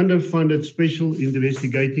already underfunded Special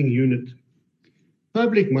Investigating Unit.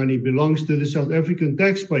 Public money belongs to the South African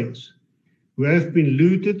taxpayers, who have been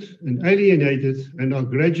looted and alienated and are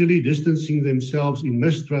gradually distancing themselves in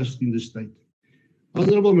mistrust in the state.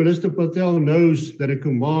 Honorable Minister Patel knows that a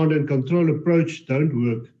command and control approach don't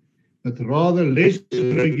work, but rather less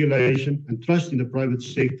regulation and trust in the private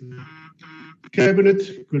sector.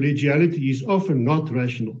 Cabinet collegiality is often not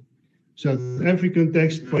rational. South African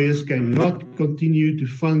taxpayers cannot continue to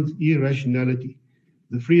fund irrationality.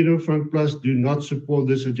 The Freedom Front Plus do not support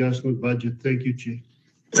this adjustment budget. Thank you, Chair.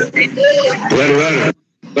 Very well.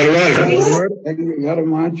 Thank you very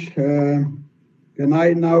much. Can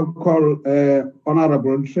I now call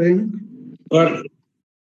Honorable Singh?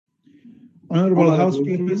 Honorable House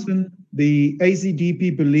Chairperson, the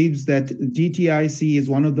ACDP believes that DTIC is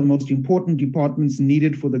one of the most important departments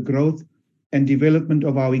needed for the growth and development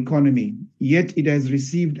of our economy. Yet it has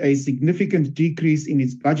received a significant decrease in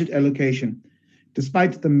its budget allocation,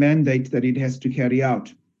 despite the mandate that it has to carry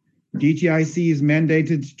out. DTIC is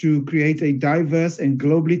mandated to create a diverse and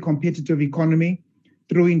globally competitive economy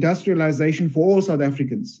through industrialization for all South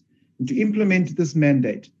Africans. And to implement this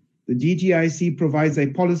mandate, the DTIC provides a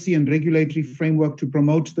policy and regulatory framework to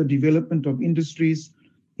promote the development of industries,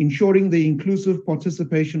 ensuring the inclusive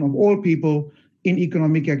participation of all people in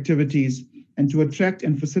economic activities, and to attract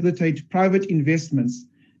and facilitate private investments,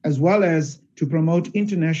 as well as to promote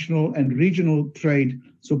international and regional trade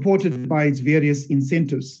supported by its various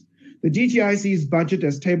incentives. The DTIC's budget,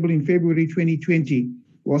 as tabled in February 2020,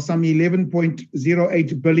 was some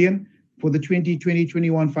 11.08 billion for the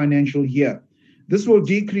 2020-21 financial year. This will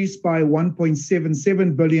decrease by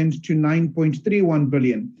 1.77 billion to 9.31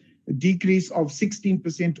 billion, a decrease of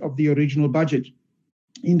 16% of the original budget.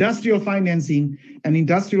 Industrial financing and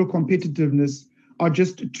industrial competitiveness are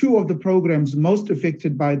just two of the programs most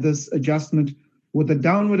affected by this adjustment, with a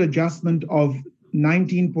downward adjustment of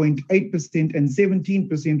 19.8% and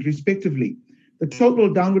 17% respectively. The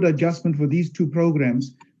total downward adjustment for these two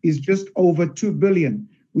programs is just over 2 billion,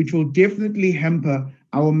 which will definitely hamper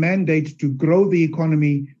our mandate to grow the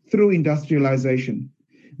economy through industrialization.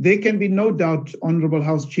 There can be no doubt, Honorable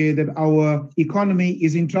House Chair, that our economy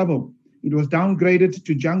is in trouble. It was downgraded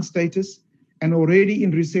to junk status and already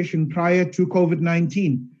in recession prior to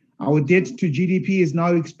COVID-19. Our debt to GDP is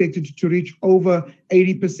now expected to reach over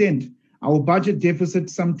 80%. Our budget deficit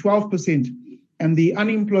some 12%, and the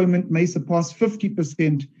unemployment may surpass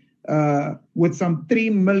 50%, with some 3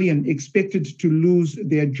 million expected to lose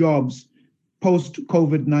their jobs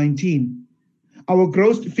post-COVID-19. Our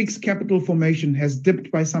gross fixed capital formation has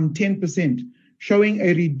dipped by some 10%, showing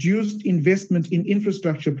a reduced investment in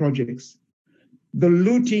infrastructure projects. The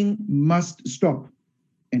looting must stop,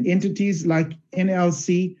 and entities like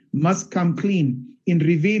NLC must come clean in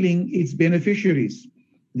revealing its beneficiaries.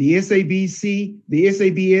 The SABC, the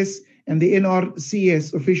SABS, and the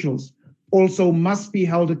NRCS officials also must be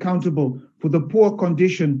held accountable for the poor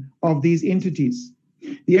condition of these entities.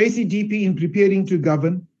 The ACDP, in preparing to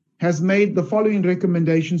govern, has made the following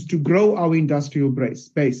recommendations to grow our industrial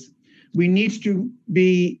base. We need to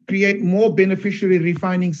create more beneficiary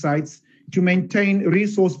refining sites to maintain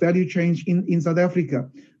resource value chains in South Africa.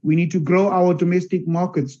 We need to grow our domestic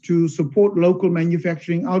markets to support local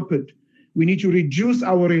manufacturing output. We need to reduce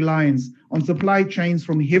our reliance on supply chains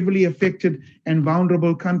from heavily affected and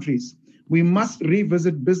vulnerable countries. We must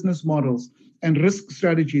revisit business models and risk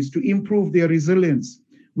strategies to improve their resilience.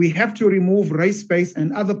 We have to remove race-based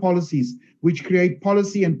and other policies which create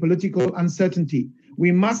policy and political uncertainty.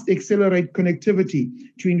 We must accelerate connectivity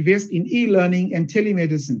to invest in e-learning and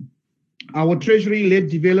telemedicine. Our Treasury-led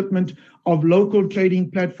development of local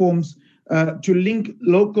trading platforms to link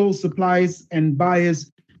local suppliers and buyers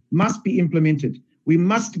must be implemented. We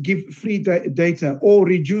must give free data or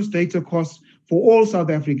reduce data costs for all South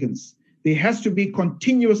Africans. There has to be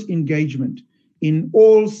continuous engagement in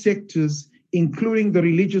all sectors, including the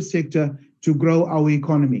religious sector, to grow our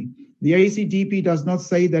economy. The ACDP does not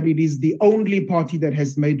say that it is the only party that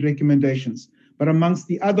has made recommendations, but amongst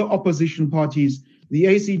the other opposition parties, the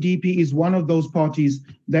ACDP is one of those parties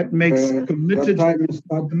that makes committed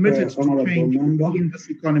to change in this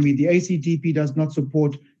economy. The ACDP does not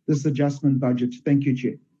support this adjustment budget. Thank you,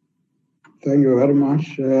 Chair. Thank you very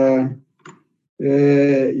much.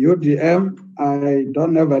 UDM, I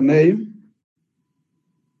don't have a name.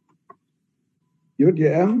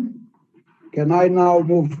 UDM, can I now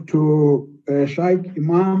move to Sheikh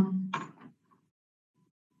Imam?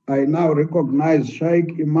 I now recognize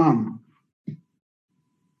Sheikh Imam.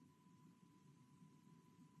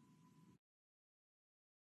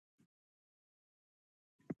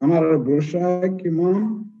 Honorable Sheikh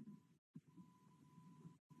Imam.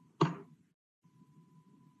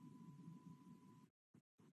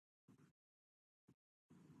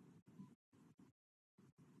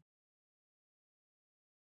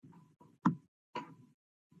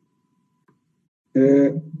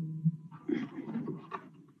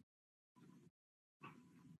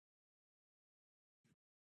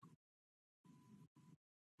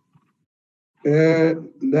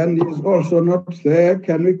 Then he's also not there.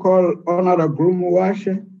 Can we call Honorable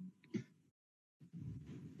Muwashe?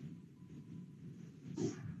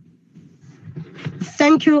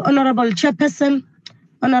 Thank you, Honorable Chairperson,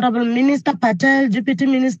 Honorable Minister Patel, Deputy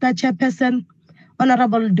Minister Chairperson,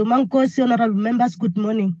 Honorable Dumankosi, Honorable members, good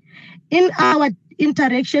morning. In our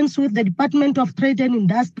interactions with the Department of Trade and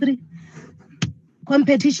Industry,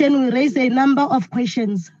 competition, we raised a number of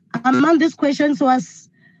questions. Among these questions was,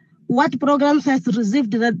 what programs has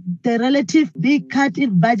received the relative big cut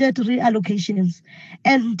in budget reallocations?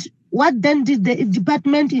 And what then did the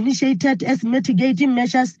department initiated as mitigating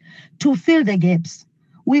measures to fill the gaps?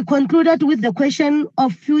 We concluded with the question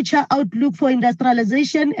of future outlook for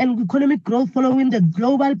industrialization and economic growth following the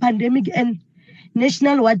global pandemic and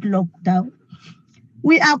nationwide lockdown.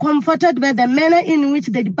 We are comforted by the manner in which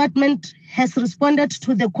the department has responded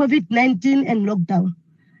to the COVID-19 and lockdown.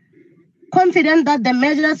 Confident that the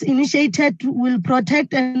measures initiated will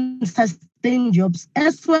protect and sustain jobs,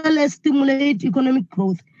 as well as stimulate economic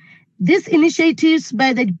growth. These initiatives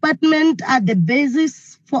by the department are the basis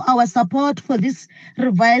for our support for this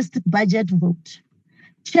revised budget vote.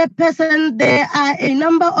 Chairperson, there are a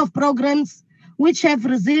number of programs which have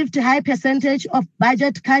received a high percentage of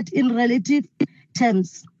budget cut in relative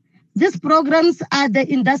terms. These programs are the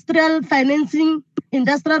industrial financing,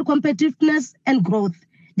 industrial competitiveness and growth,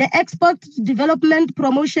 the export development,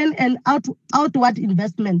 promotion and outward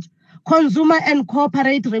investment, consumer and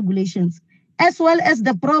corporate regulations, as well as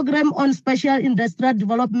the program on special industrial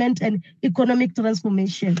development and economic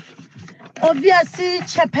transformation. Obviously,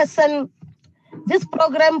 Chairperson, this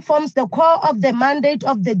program forms the core of the mandate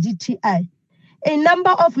of the DTI. A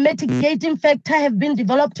number of mitigating factors have been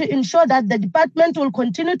developed to ensure that the department will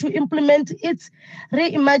continue to implement its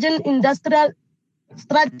reimagined industrial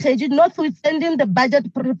strategy, notwithstanding the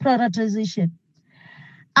budget prioritization.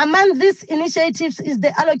 Among these initiatives is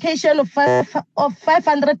the allocation of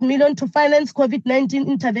 500 million to finance COVID-19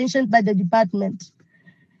 interventions by the department.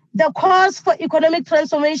 The cause for economic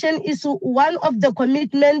transformation is one of the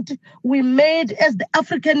commitments we made as the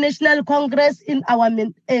African National Congress in our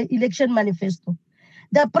election manifesto.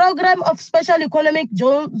 The program of special economic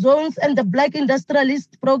zones and the Black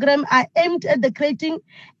Industrialist program are aimed at the creating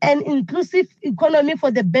an inclusive economy for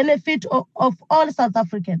the benefit of all South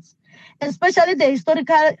Africans, especially the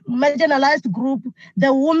historical marginalized group,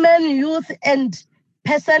 the women, youth, and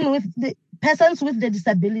persons with the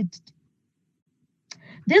disability.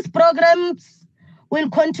 These programs will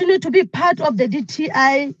continue to be part of the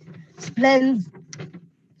DTI's plans.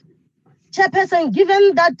 Chairperson,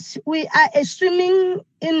 given that we are swimming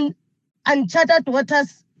in uncharted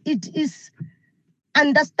waters, it is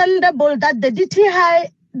understandable that the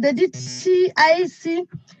DTIC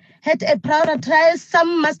had prioritized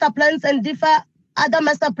some master plans and differ other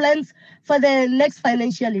master plans for the next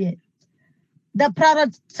financial year. The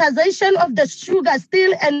prioritization of the sugar,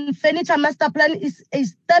 steel, and furniture master plan is a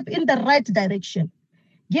step in the right direction,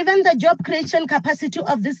 given the job creation capacity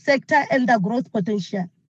of this sector and the growth potential.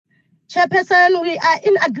 Chairperson, we are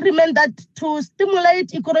in agreement that to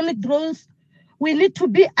stimulate economic growth, we need to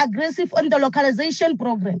be aggressive on the localization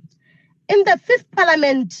program. In the 5th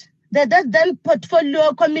Parliament, the then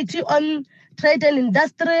Portfolio Committee on Trade and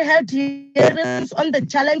Industry held hearings on the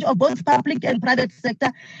challenge of both public and private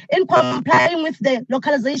sector in complying with the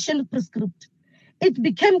localization prescript. It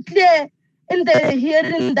became clear in the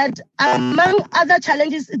hearing that among other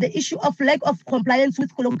challenges, the issue of lack of compliance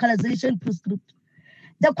with localization prescript.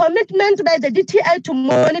 The commitment by the DTI to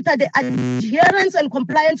monitor the adherence and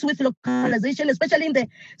compliance with localization, especially in the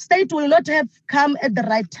state, will not have come at the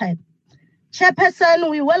right time.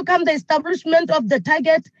 Chairperson, we welcome the establishment of the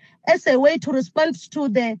target as a way to respond to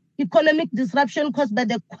the economic disruption caused by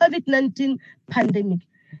the COVID-19 pandemic.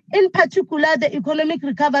 In particular, the economic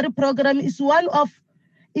recovery program is one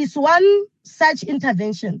such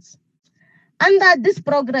interventions. Under this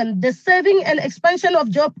program, the saving and expansion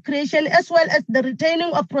of job creation, as well as the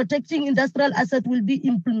retaining of protecting industrial assets, will be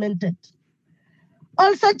implemented.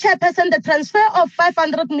 Also, Chairperson, the transfer of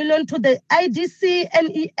 500 million to the IDC,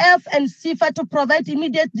 NEF, and CIFA to provide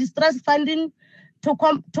immediate distress funding to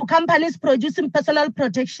companies producing personal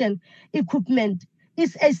protection equipment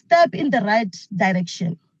is a step in the right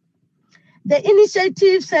direction. The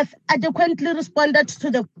initiatives have adequately responded to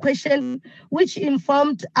the question, which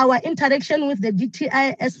informed our interaction with the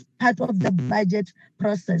DTI as part of the budget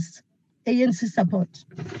process. ANC support.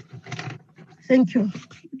 Thank you.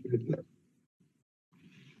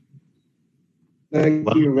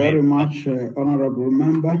 Thank you very much, Honorable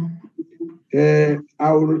Member.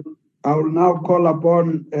 I will now call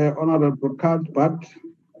upon Honorable Cuthbert.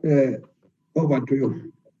 Over to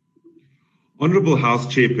you. Honourable House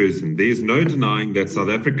Chairperson, there is no denying that South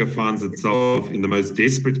Africa finds itself in the most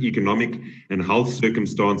desperate economic and health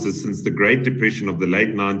circumstances since the Great Depression of the late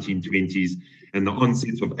 1920s and the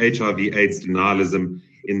onset of HIV/AIDS denialism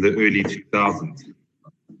in the early 2000s.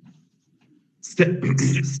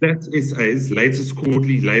 Stats SA's latest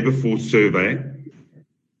quarterly labour force survey.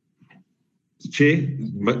 Chair,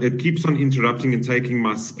 it keeps on interrupting and taking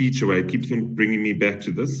my speech away. It keeps on bringing me back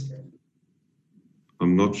to this.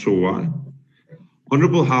 I'm not sure why.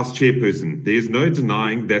 Honourable House Chairperson, there is no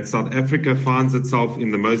denying that South Africa finds itself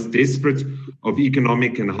in the most desperate of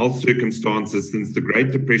economic and health circumstances since the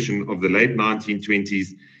Great Depression of the late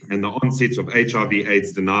 1920s and the onset of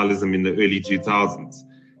HIV/AIDS denialism in the early 2000s.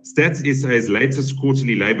 Stats SA's latest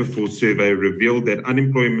quarterly labour force survey revealed that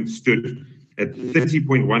unemployment stood at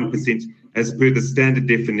 30.1% as per the standard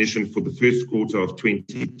definition for the first quarter of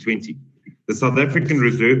 2020. The South African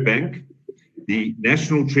Reserve Bank, the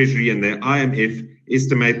National Treasury and the IMF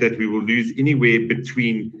estimate that we will lose anywhere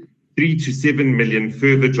between 3 to 7 million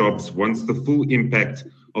further jobs once the full impact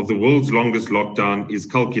of the world's longest lockdown is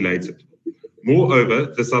calculated.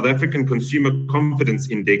 Moreover, the South African Consumer Confidence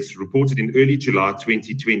Index reported in early July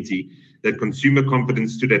 2020 that consumer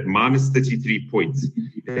confidence stood at minus 33 points,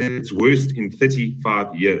 at its worst in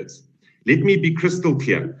 35 years. Let me be crystal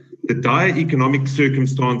clear. The dire economic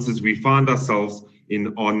circumstances we find ourselves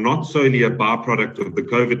in are not solely a byproduct of the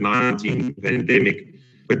COVID-19 pandemic,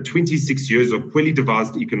 but 26 years of poorly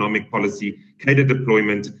devised economic policy, cadre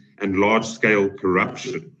deployment, and large-scale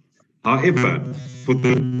corruption. However, for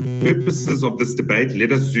the purposes of this debate,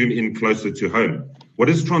 let us zoom in closer to home. What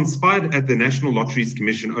has transpired at the National Lotteries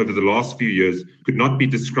Commission over the last few years could not be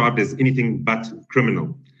described as anything but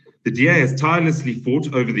criminal. The DA has tirelessly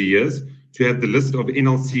fought over the years to have the list of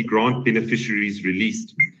NLC grant beneficiaries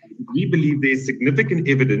released. We believe there is significant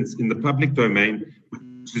evidence in the public domain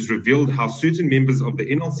which has revealed how certain members of the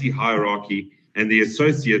NLC hierarchy and their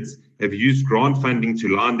associates have used grant funding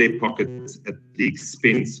to line their pockets at the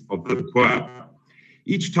expense of the poor.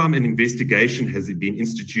 Each time an investigation has been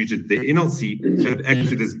instituted, the NLC have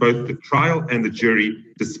acted as both the trial and the jury,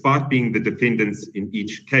 despite being the defendants in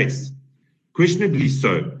each case. Questionably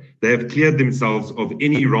so, they have cleared themselves of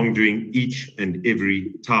any wrongdoing each and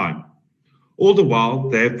every time. All the while,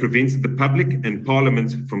 they have prevented the public and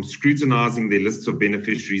Parliament from scrutinising their lists of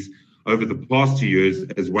beneficiaries over the past 2 years,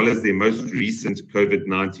 as well as their most recent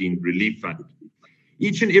COVID-19 relief fund.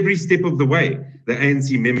 Each and every step of the way, the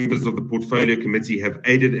ANC members of the Portfolio Committee have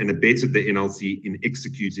aided and abetted the NLC in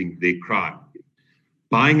executing their crime,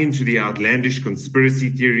 buying into the outlandish conspiracy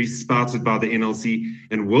theories spouted by the NLC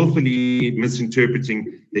and willfully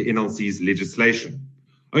misinterpreting the NLC's legislation.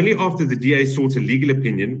 Only after the DA sought a legal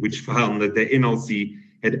opinion which found that the NLC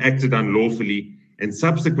had acted unlawfully and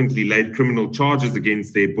subsequently laid criminal charges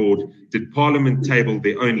against their board did Parliament table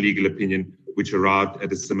their own legal opinion, which arrived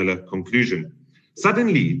at a similar conclusion.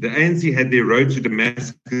 Suddenly, the ANC had their road to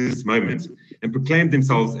Damascus moment and proclaimed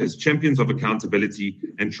themselves as champions of accountability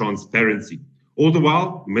and transparency. All the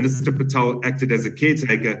while, Minister Patel acted as a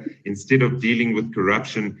caretaker instead of dealing with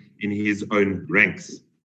corruption in his own ranks.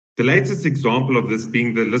 The latest example of this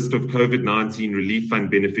being the list of COVID-19 relief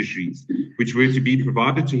fund beneficiaries, which were to be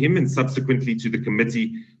provided to him and subsequently to the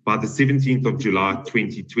committee by the 17th of July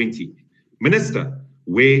 2020. Minister,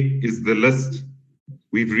 where is the list?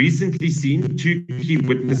 We've recently seen 2 key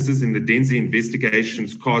witnesses in the Denze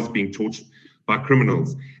investigation's cars being torched by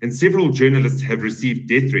criminals, and several journalists have received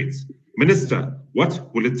death threats. Minister,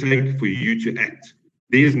 what will it take for you to act?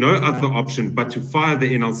 There is no other option but to fire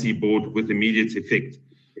the NLC board with immediate effect.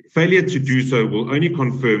 Failure to do so will only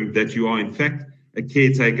confirm that you are in fact a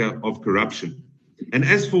caretaker of corruption. And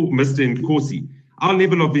as for Mr. Nkosi, our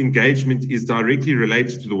level of engagement is directly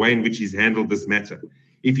related to the way in which he's handled this matter.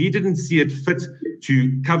 If he didn't see it fit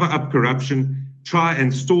to cover up corruption, try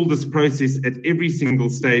and stall this process at every single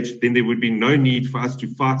stage, then there would be no need for us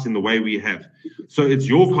to fight in the way we have. So it's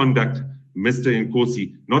your conduct, Mr.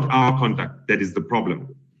 Nkosi, not our conduct, that is the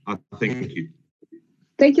problem. I thank you.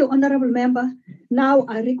 Thank you, Honourable Member. Now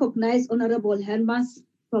I recognize Honourable Hermas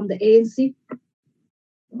from the ANC.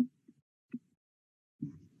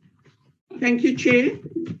 Thank you, Chair.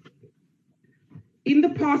 In the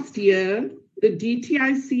past year, the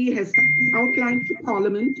DTIC has outlined to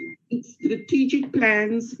Parliament its strategic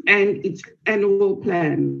plans and its annual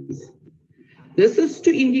plans. This is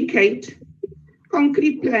to indicate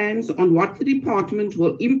concrete plans on what the department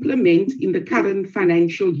will implement in the current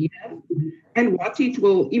financial year and what it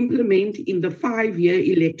will implement in the 5-year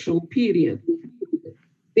electoral period.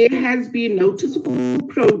 There has been noticeable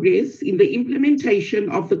progress in the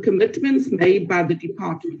implementation of the commitments made by the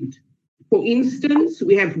department. For instance,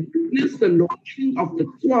 we have witnessed the launching of the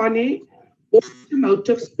Tshwane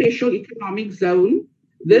Automotive Special Economic Zone.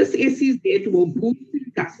 This SEZ will boost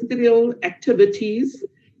industrial activities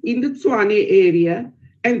in the Tshwane area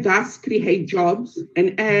and thus create jobs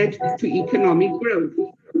and add to economic growth.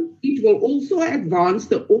 It will also advance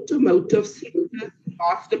the automotive sector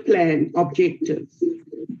master plan objectives.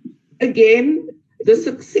 Again, the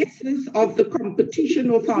successes of the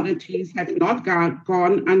competition authorities have not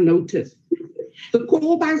gone unnoticed. The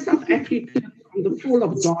call by South Africa on the fall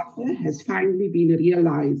of data has finally been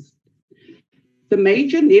realized. The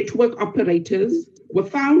major network operators were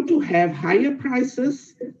found to have higher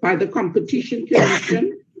prices by the Competition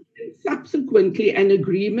Commission. Subsequently, an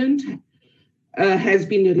agreement has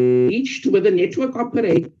been reached with the network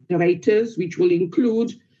operators, which will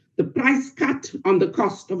include the price cut on the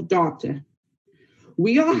cost of data.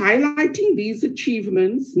 We are highlighting these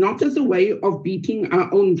achievements not as a way of beating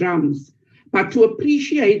our own drums, but to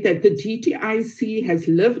appreciate that the DTIC has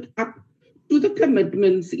lived up to the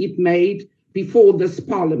commitments it made before this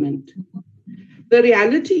Parliament. The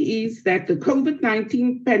reality is that the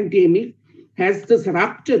COVID-19 pandemic has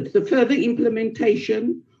disrupted the further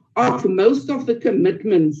implementation of most of the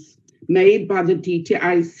commitments made by the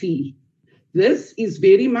DTIC. This is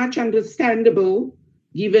very much understandable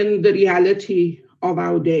given the reality of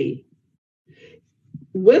our day.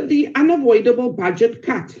 With the unavoidable budget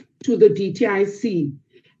cut to the DTIC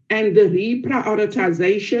and the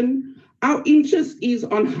reprioritization, our interest is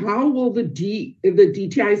on how will the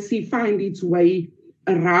DTIC find its way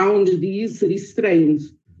around these restraints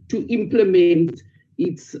to implement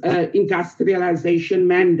its industrialization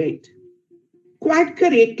mandate. Quite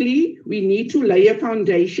correctly, we need to lay a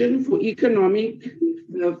foundation for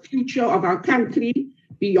the future of our country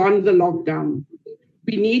beyond the lockdown.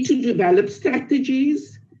 We need to develop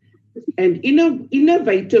strategies and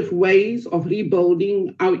innovative ways of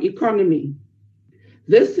rebuilding our economy.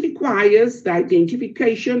 This requires the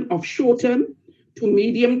identification of short-term to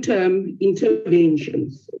medium-term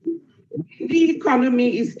interventions. When the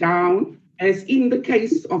economy is down, as in the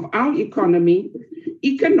case of our economy,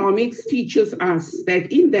 economics teaches us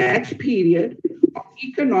that in that period of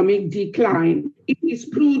economic decline, it is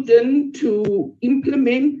prudent to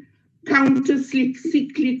implement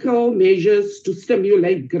counter-cyclical measures to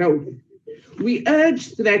stimulate growth. We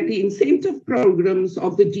urge that the incentive programs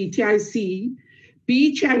of the DTIC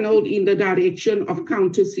be channeled in the direction of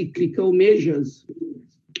counter-cyclical measures.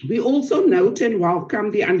 We also note and welcome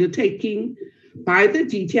the undertaking by the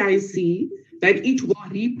DTIC that it will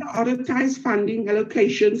reprioritize funding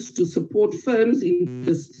allocations to support firms in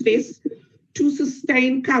distress to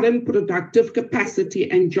sustain current productive capacity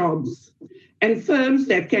and jobs, and firms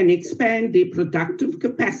that can expand their productive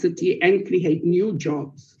capacity and create new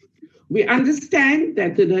jobs. We understand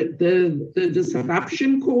that the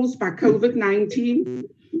disruption caused by COVID-19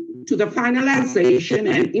 to the finalization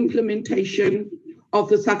and implementation of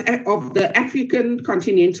the African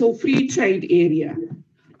Continental Free Trade Area.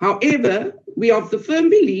 However, we of the firm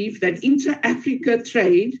believe that inter-Africa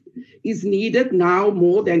trade is needed now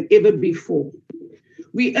more than ever before.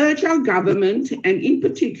 We urge our government, and in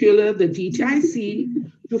particular the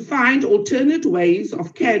DTIC, to find alternate ways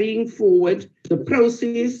of carrying forward the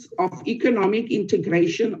process of economic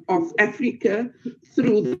integration of Africa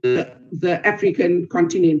through the African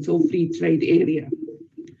Continental Free Trade Area.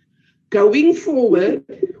 Going forward,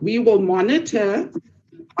 we will monitor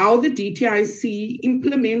how the DTIC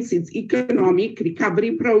implements its economic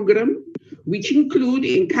recovery program, which include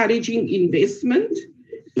encouraging investment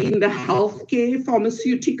in the healthcare,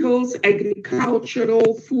 pharmaceuticals,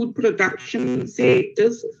 agricultural, food production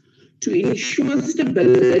sectors to ensure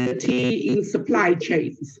stability in supply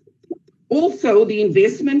chains. Also, the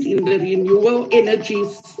investment in the renewable energy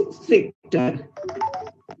sector.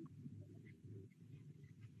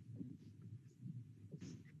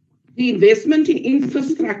 The investment in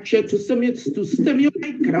infrastructure to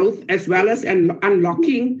stimulate growth, as well as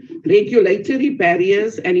unlocking regulatory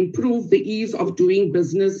barriers and improve the ease of doing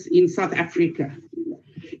business in South Africa.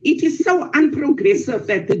 It is so unprogressive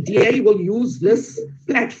that the DA will use this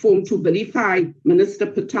platform to vilify Minister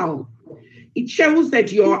Patel. It shows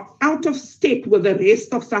that you're out of step with the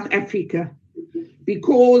rest of South Africa,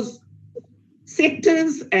 because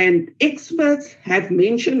sectors and experts have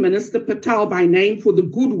mentioned Minister Patel by name for the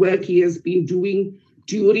good work he has been doing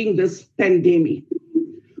during this pandemic.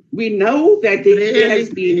 We know that there has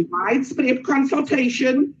been widespread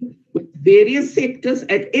consultation with various sectors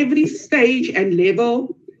at every stage and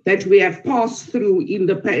level that we have passed through in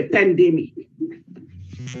the pandemic.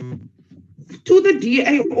 To the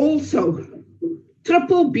DA also,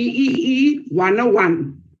 BEE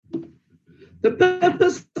 101. The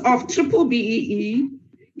purpose of BEE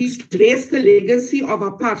is to address the legacy of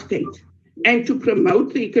apartheid and to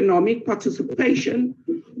promote the economic participation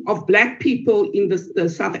of Black people in the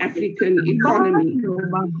South African economy.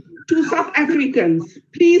 To South Africans,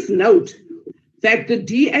 please note that the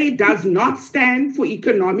DA does not stand for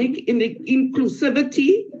economic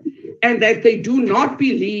inclusivity and that they do not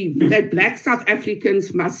believe that Black South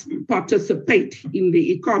Africans must participate in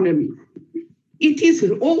the economy. It is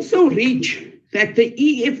also rich that the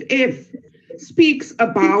EFF speaks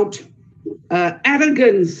about the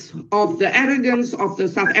arrogance of the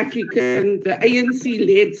South African, the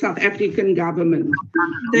ANC-led South African government,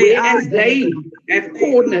 whereas they have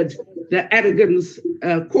cornered the arrogance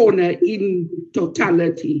corner in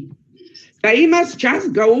totality. They must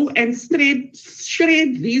just go and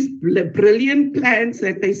shred these brilliant plans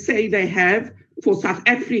that they say they have for South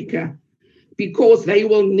Africa, because they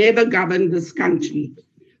will never govern this country.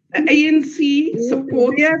 The ANC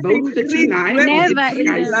supports vote 39. Never in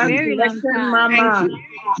a very long time.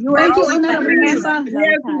 Thank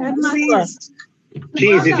you.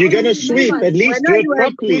 Jeez, if you're going to sweep, at least do it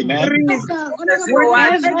properly, man. That's a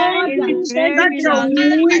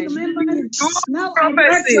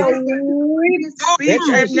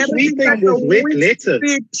sweeping with wet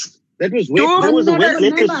letters. That was a wet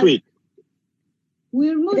letter sweep.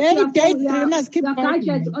 We'll move your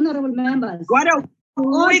gadgets, honorable members. What a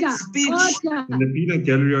weak speech. And the peanut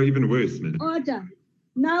gallery are even worse, man. Order.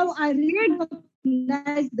 Now I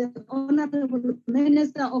recognize the Honorable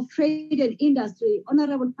Minister of Trade and Industry,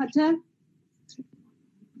 Honorable Patel.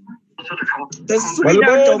 The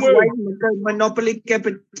sweetheart of white monopoly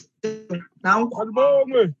capital. Now,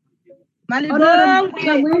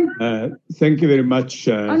 thank you very much,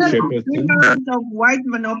 Chairperson. Of white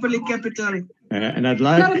monopoly capital. And I'd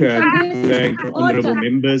like to thank honourable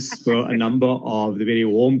members for a number of the very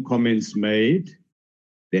warm comments made,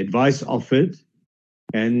 the advice offered,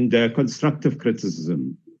 and constructive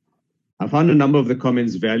criticism. I found a number of the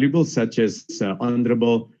comments valuable, such as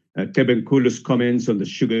Honourable Kebenkulu's comments on the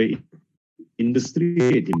sugar industry.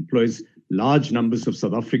 It employs large numbers of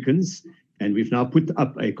South Africans, and we've now put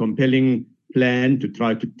up a compelling plan to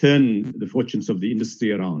try to turn the fortunes of the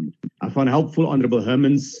industry around. I found helpful Honourable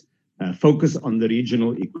Herman's focus on the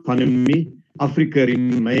regional economy. Africa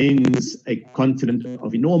remains a continent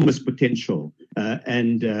of enormous potential,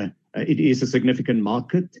 and it is a significant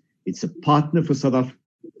market. It's a partner for South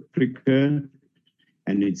Africa,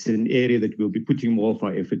 and it's an area that we'll be putting more of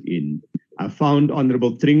our effort in. I found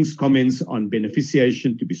Honourable Tring's comments on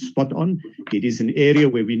beneficiation to be spot on. It is an area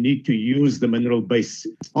where we need to use the mineral base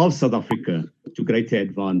of South Africa to greater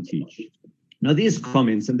advantage. Now, these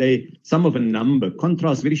comments, and some of a number,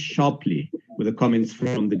 contrast very sharply with the comments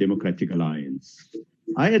from the Democratic Alliance.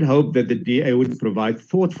 I had hoped that the DA would provide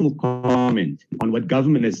thoughtful comment on what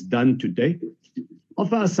government has done to date,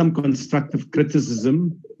 offer some constructive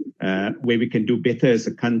criticism where we can do better as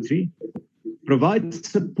a country, provide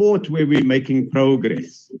support where we're making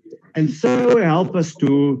progress, and so help us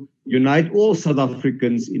to unite all South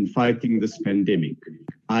Africans in fighting this pandemic.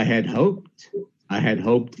 I had hoped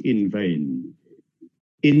in vain.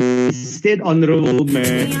 Instead, Honourable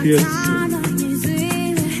Matthews,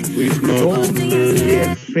 who is normally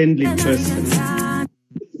a friendly person,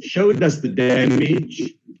 showed us the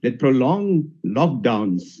damage that prolonged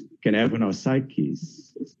lockdowns can have on our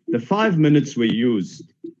psyches. The 5 minutes were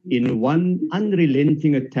used in one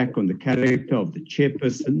unrelenting attack on the character of the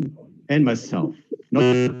chairperson and myself, not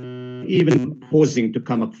even pausing to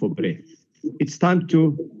come up for breath. It's time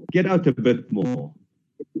to get out a bit more.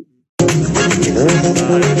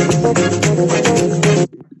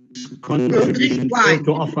 Contribution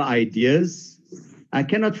to offer ideas. I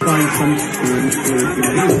cannot find something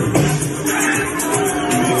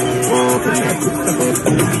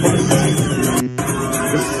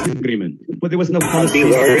this agreement, but there was no policy.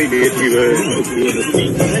 Worried if you were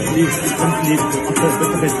That leaves simply to offer a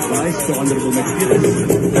bit of advice to Honourable Matthews.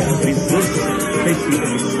 Resist facing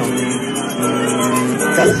every song.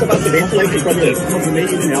 Tell us about the ventilator project. Some of them may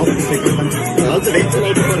even help to take the country. How's the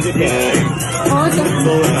ventilator project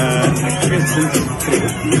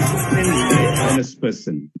So, honest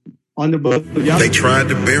person. Honourable, they tried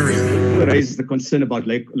to bury him. Raised the concern about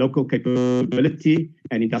local capability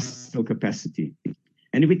and industrial capacity.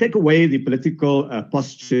 And if we take away the political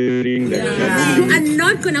posturing that I'm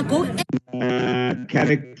not gonna go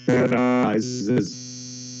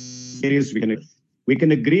characterizes areas, we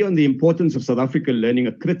can agree on the importance of South Africa learning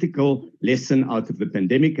a critical lesson out of the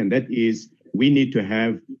pandemic, and that is we need to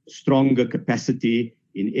have stronger capacity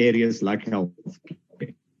in areas like health.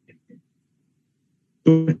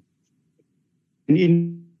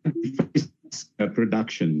 In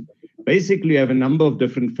production, Basically, you have a number of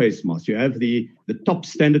different face masks. You have the top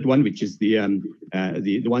standard one, which is the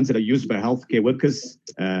ones that are used by healthcare workers,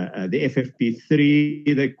 the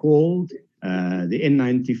FFP3 they're called, the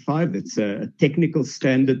N95, that's a technical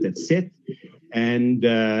standard that's set. And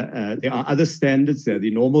there are other standards. There are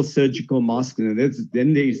the normal surgical masks, and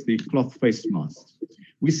then there is the cloth face masks.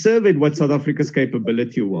 We surveyed what South Africa's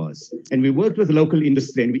capability was, and we worked with local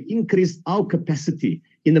industry, and we increased our capacity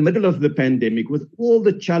in the middle of the pandemic with all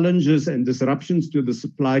the challenges and disruptions to the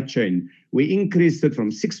supply chain. We increased it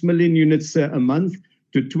from 6 million units a month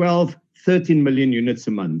to 12, 13 million units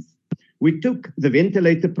a month. We took the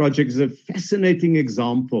ventilator project as a fascinating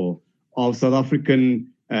example of South African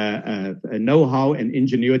know-how and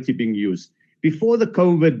ingenuity being used. Before the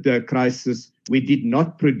COVID crisis, we did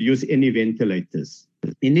not produce any ventilators.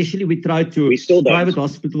 Initially, we tried to, private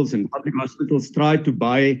hospitals and public hospitals tried to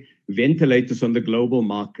buy ventilators on the global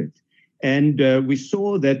market. And we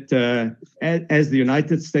saw that as the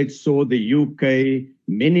United States saw, the UK,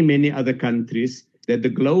 many other countries, that the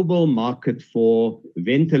global market for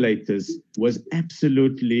ventilators was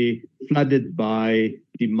absolutely flooded by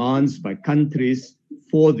demands by countries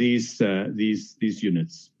for these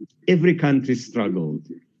units. Every country struggled.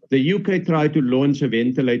 The UK tried to launch a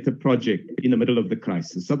ventilator project in the middle of the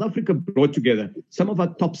crisis. South Africa brought together some of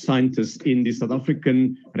our top scientists in the South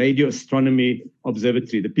African Radio Astronomy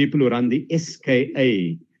Observatory, the people who run the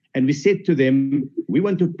SKA. And we said to them, we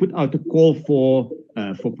want to put out a call for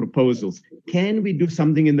proposals. Can we do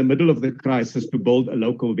something in the middle of the crisis to build a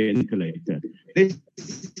local ventilator? They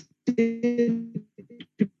said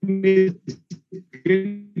to me,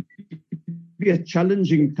 be a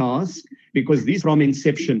challenging task because these from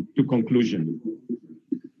inception to conclusion.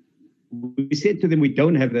 We said to them, we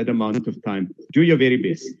don't have that amount of time. Do your very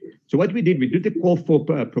best. So what we did the call for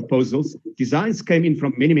proposals. Designs came in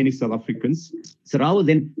from many South Africans. Sarao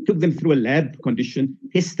then took them through a lab condition,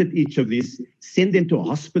 tested each of these, sent them to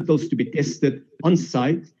hospitals to be tested on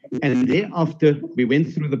site. And thereafter, we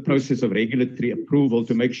went through the process of regulatory approval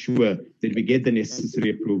to make sure that we get the necessary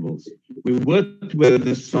approvals. We worked with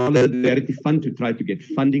the Solidarity Fund to try to get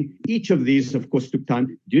funding. Each of these, of course, took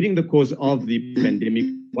time during the course of the pandemic,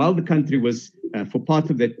 while the country was, for part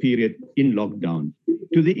of that period, in lockdown.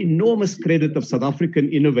 To the enormous credit of South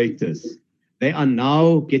African innovators, they are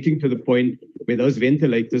now getting to the point where those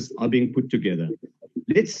ventilators are being put together.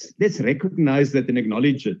 Let's recognize that and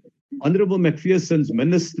acknowledge it. Honorable McPherson's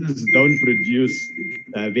ministers don't produce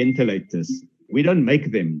ventilators. We don't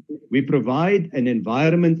make them. We provide an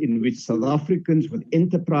environment in which South Africans with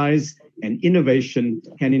enterprise and innovation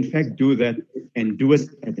can in fact do that and do it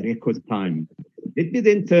at record time. Let me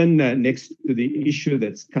then turn next to the issue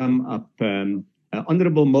that's come up.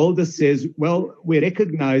 Honorable Mulder says, well, we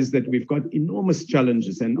recognize that we've got enormous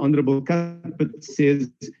challenges, and Honorable Cuthbert says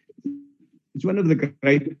it's one of the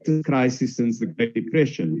greatest crises since the Great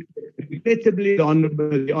Depression. Regrettably,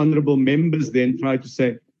 the honorable members then try to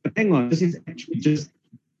say, hang on, this is actually just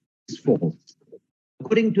his fault.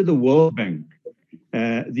 According to the World Bank,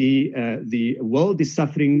 the world is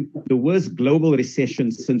suffering the worst global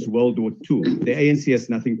recession since World War II. The ANC has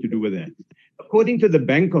nothing to do with that. According to the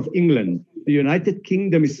Bank of England, the United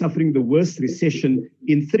Kingdom is suffering the worst recession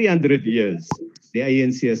in 300 years. The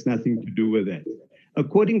ANC has nothing to do with that.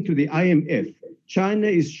 According to the IMF, China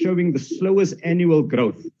is showing the slowest annual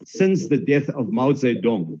growth since the death of Mao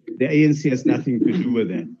Zedong. The ANC has nothing to do with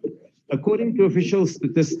that. According to official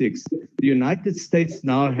statistics, the United States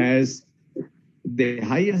now has the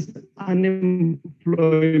highest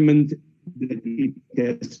unemployment that it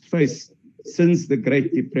has faced since the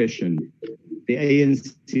Great Depression. The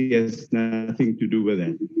ANC has nothing to do with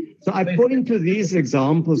that. So I point to these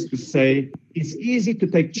examples to say it's easy to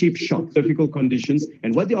take cheap shots, difficult conditions,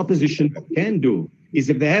 and what the opposition can do is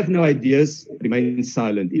if they have no ideas, remain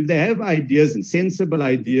silent. If they have ideas and sensible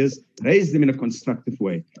ideas, raise them in a constructive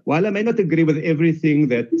way. While I may not agree with everything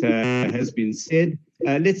that has been said,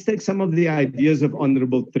 let's take some of the ideas of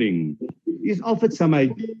Honorable Tring. He's offered some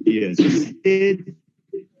ideas. He said,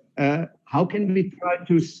 how can we try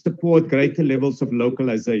to support greater levels of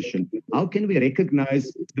localization? How can we recognize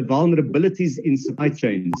the vulnerabilities in supply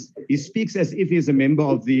chains? He speaks as if he is a member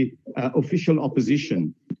of the official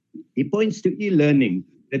opposition. He points to e-learning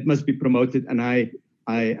that must be promoted, and I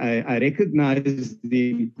recognize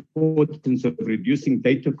the importance of reducing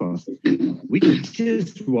data costs, which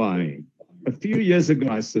is why a few years ago,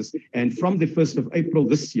 and from the 1st of April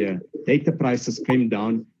this year, data prices came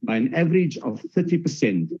down by an average of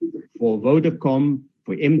 30% for Vodacom,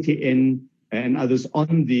 for MTN, and others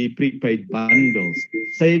on the prepaid bundles,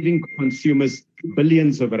 saving consumers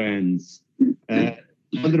billions of rands.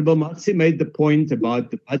 Honorable Matsi made the point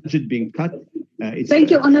about the budget being cut.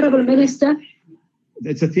 Thank you, Honorable Minister.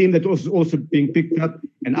 It's a theme that was also being picked up,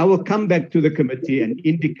 and I will come back to the committee and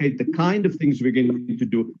indicate the kind of things we're going to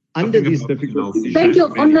do under these difficult conditions. Thank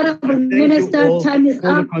you, Honorable Minister. Time is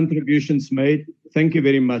all up. the contributions made. Thank you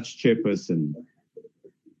very much, Chairperson.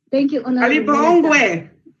 Thank you, Honorable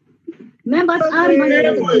Minister. Members are reminded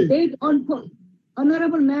that the debate on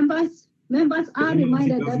Honorable members are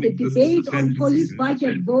reminded that the debate on police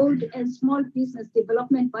budget vote and small business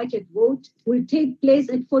development budget vote will take place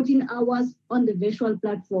at 14 hours on the virtual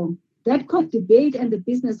platform. That debate and the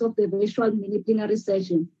business of the virtual mini plenary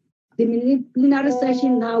session. The mini plenary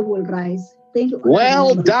session now will rise. Thank you.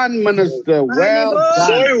 Well done, Minister. Well done.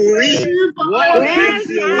 So rich. Well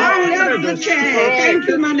done, the chair. Thank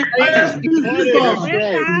you, Minister.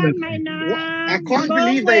 I can't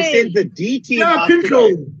believe they sent the D team out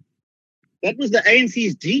today. That was the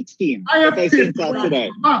ANC's D team that they sent out today.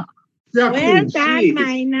 Well done,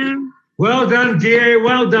 Minor. Well done, DA.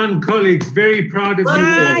 Well done, colleagues. Very proud of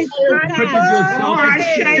you all.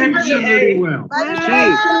 Exceptionally well.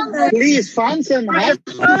 Please find some high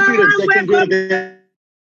school students that can do it.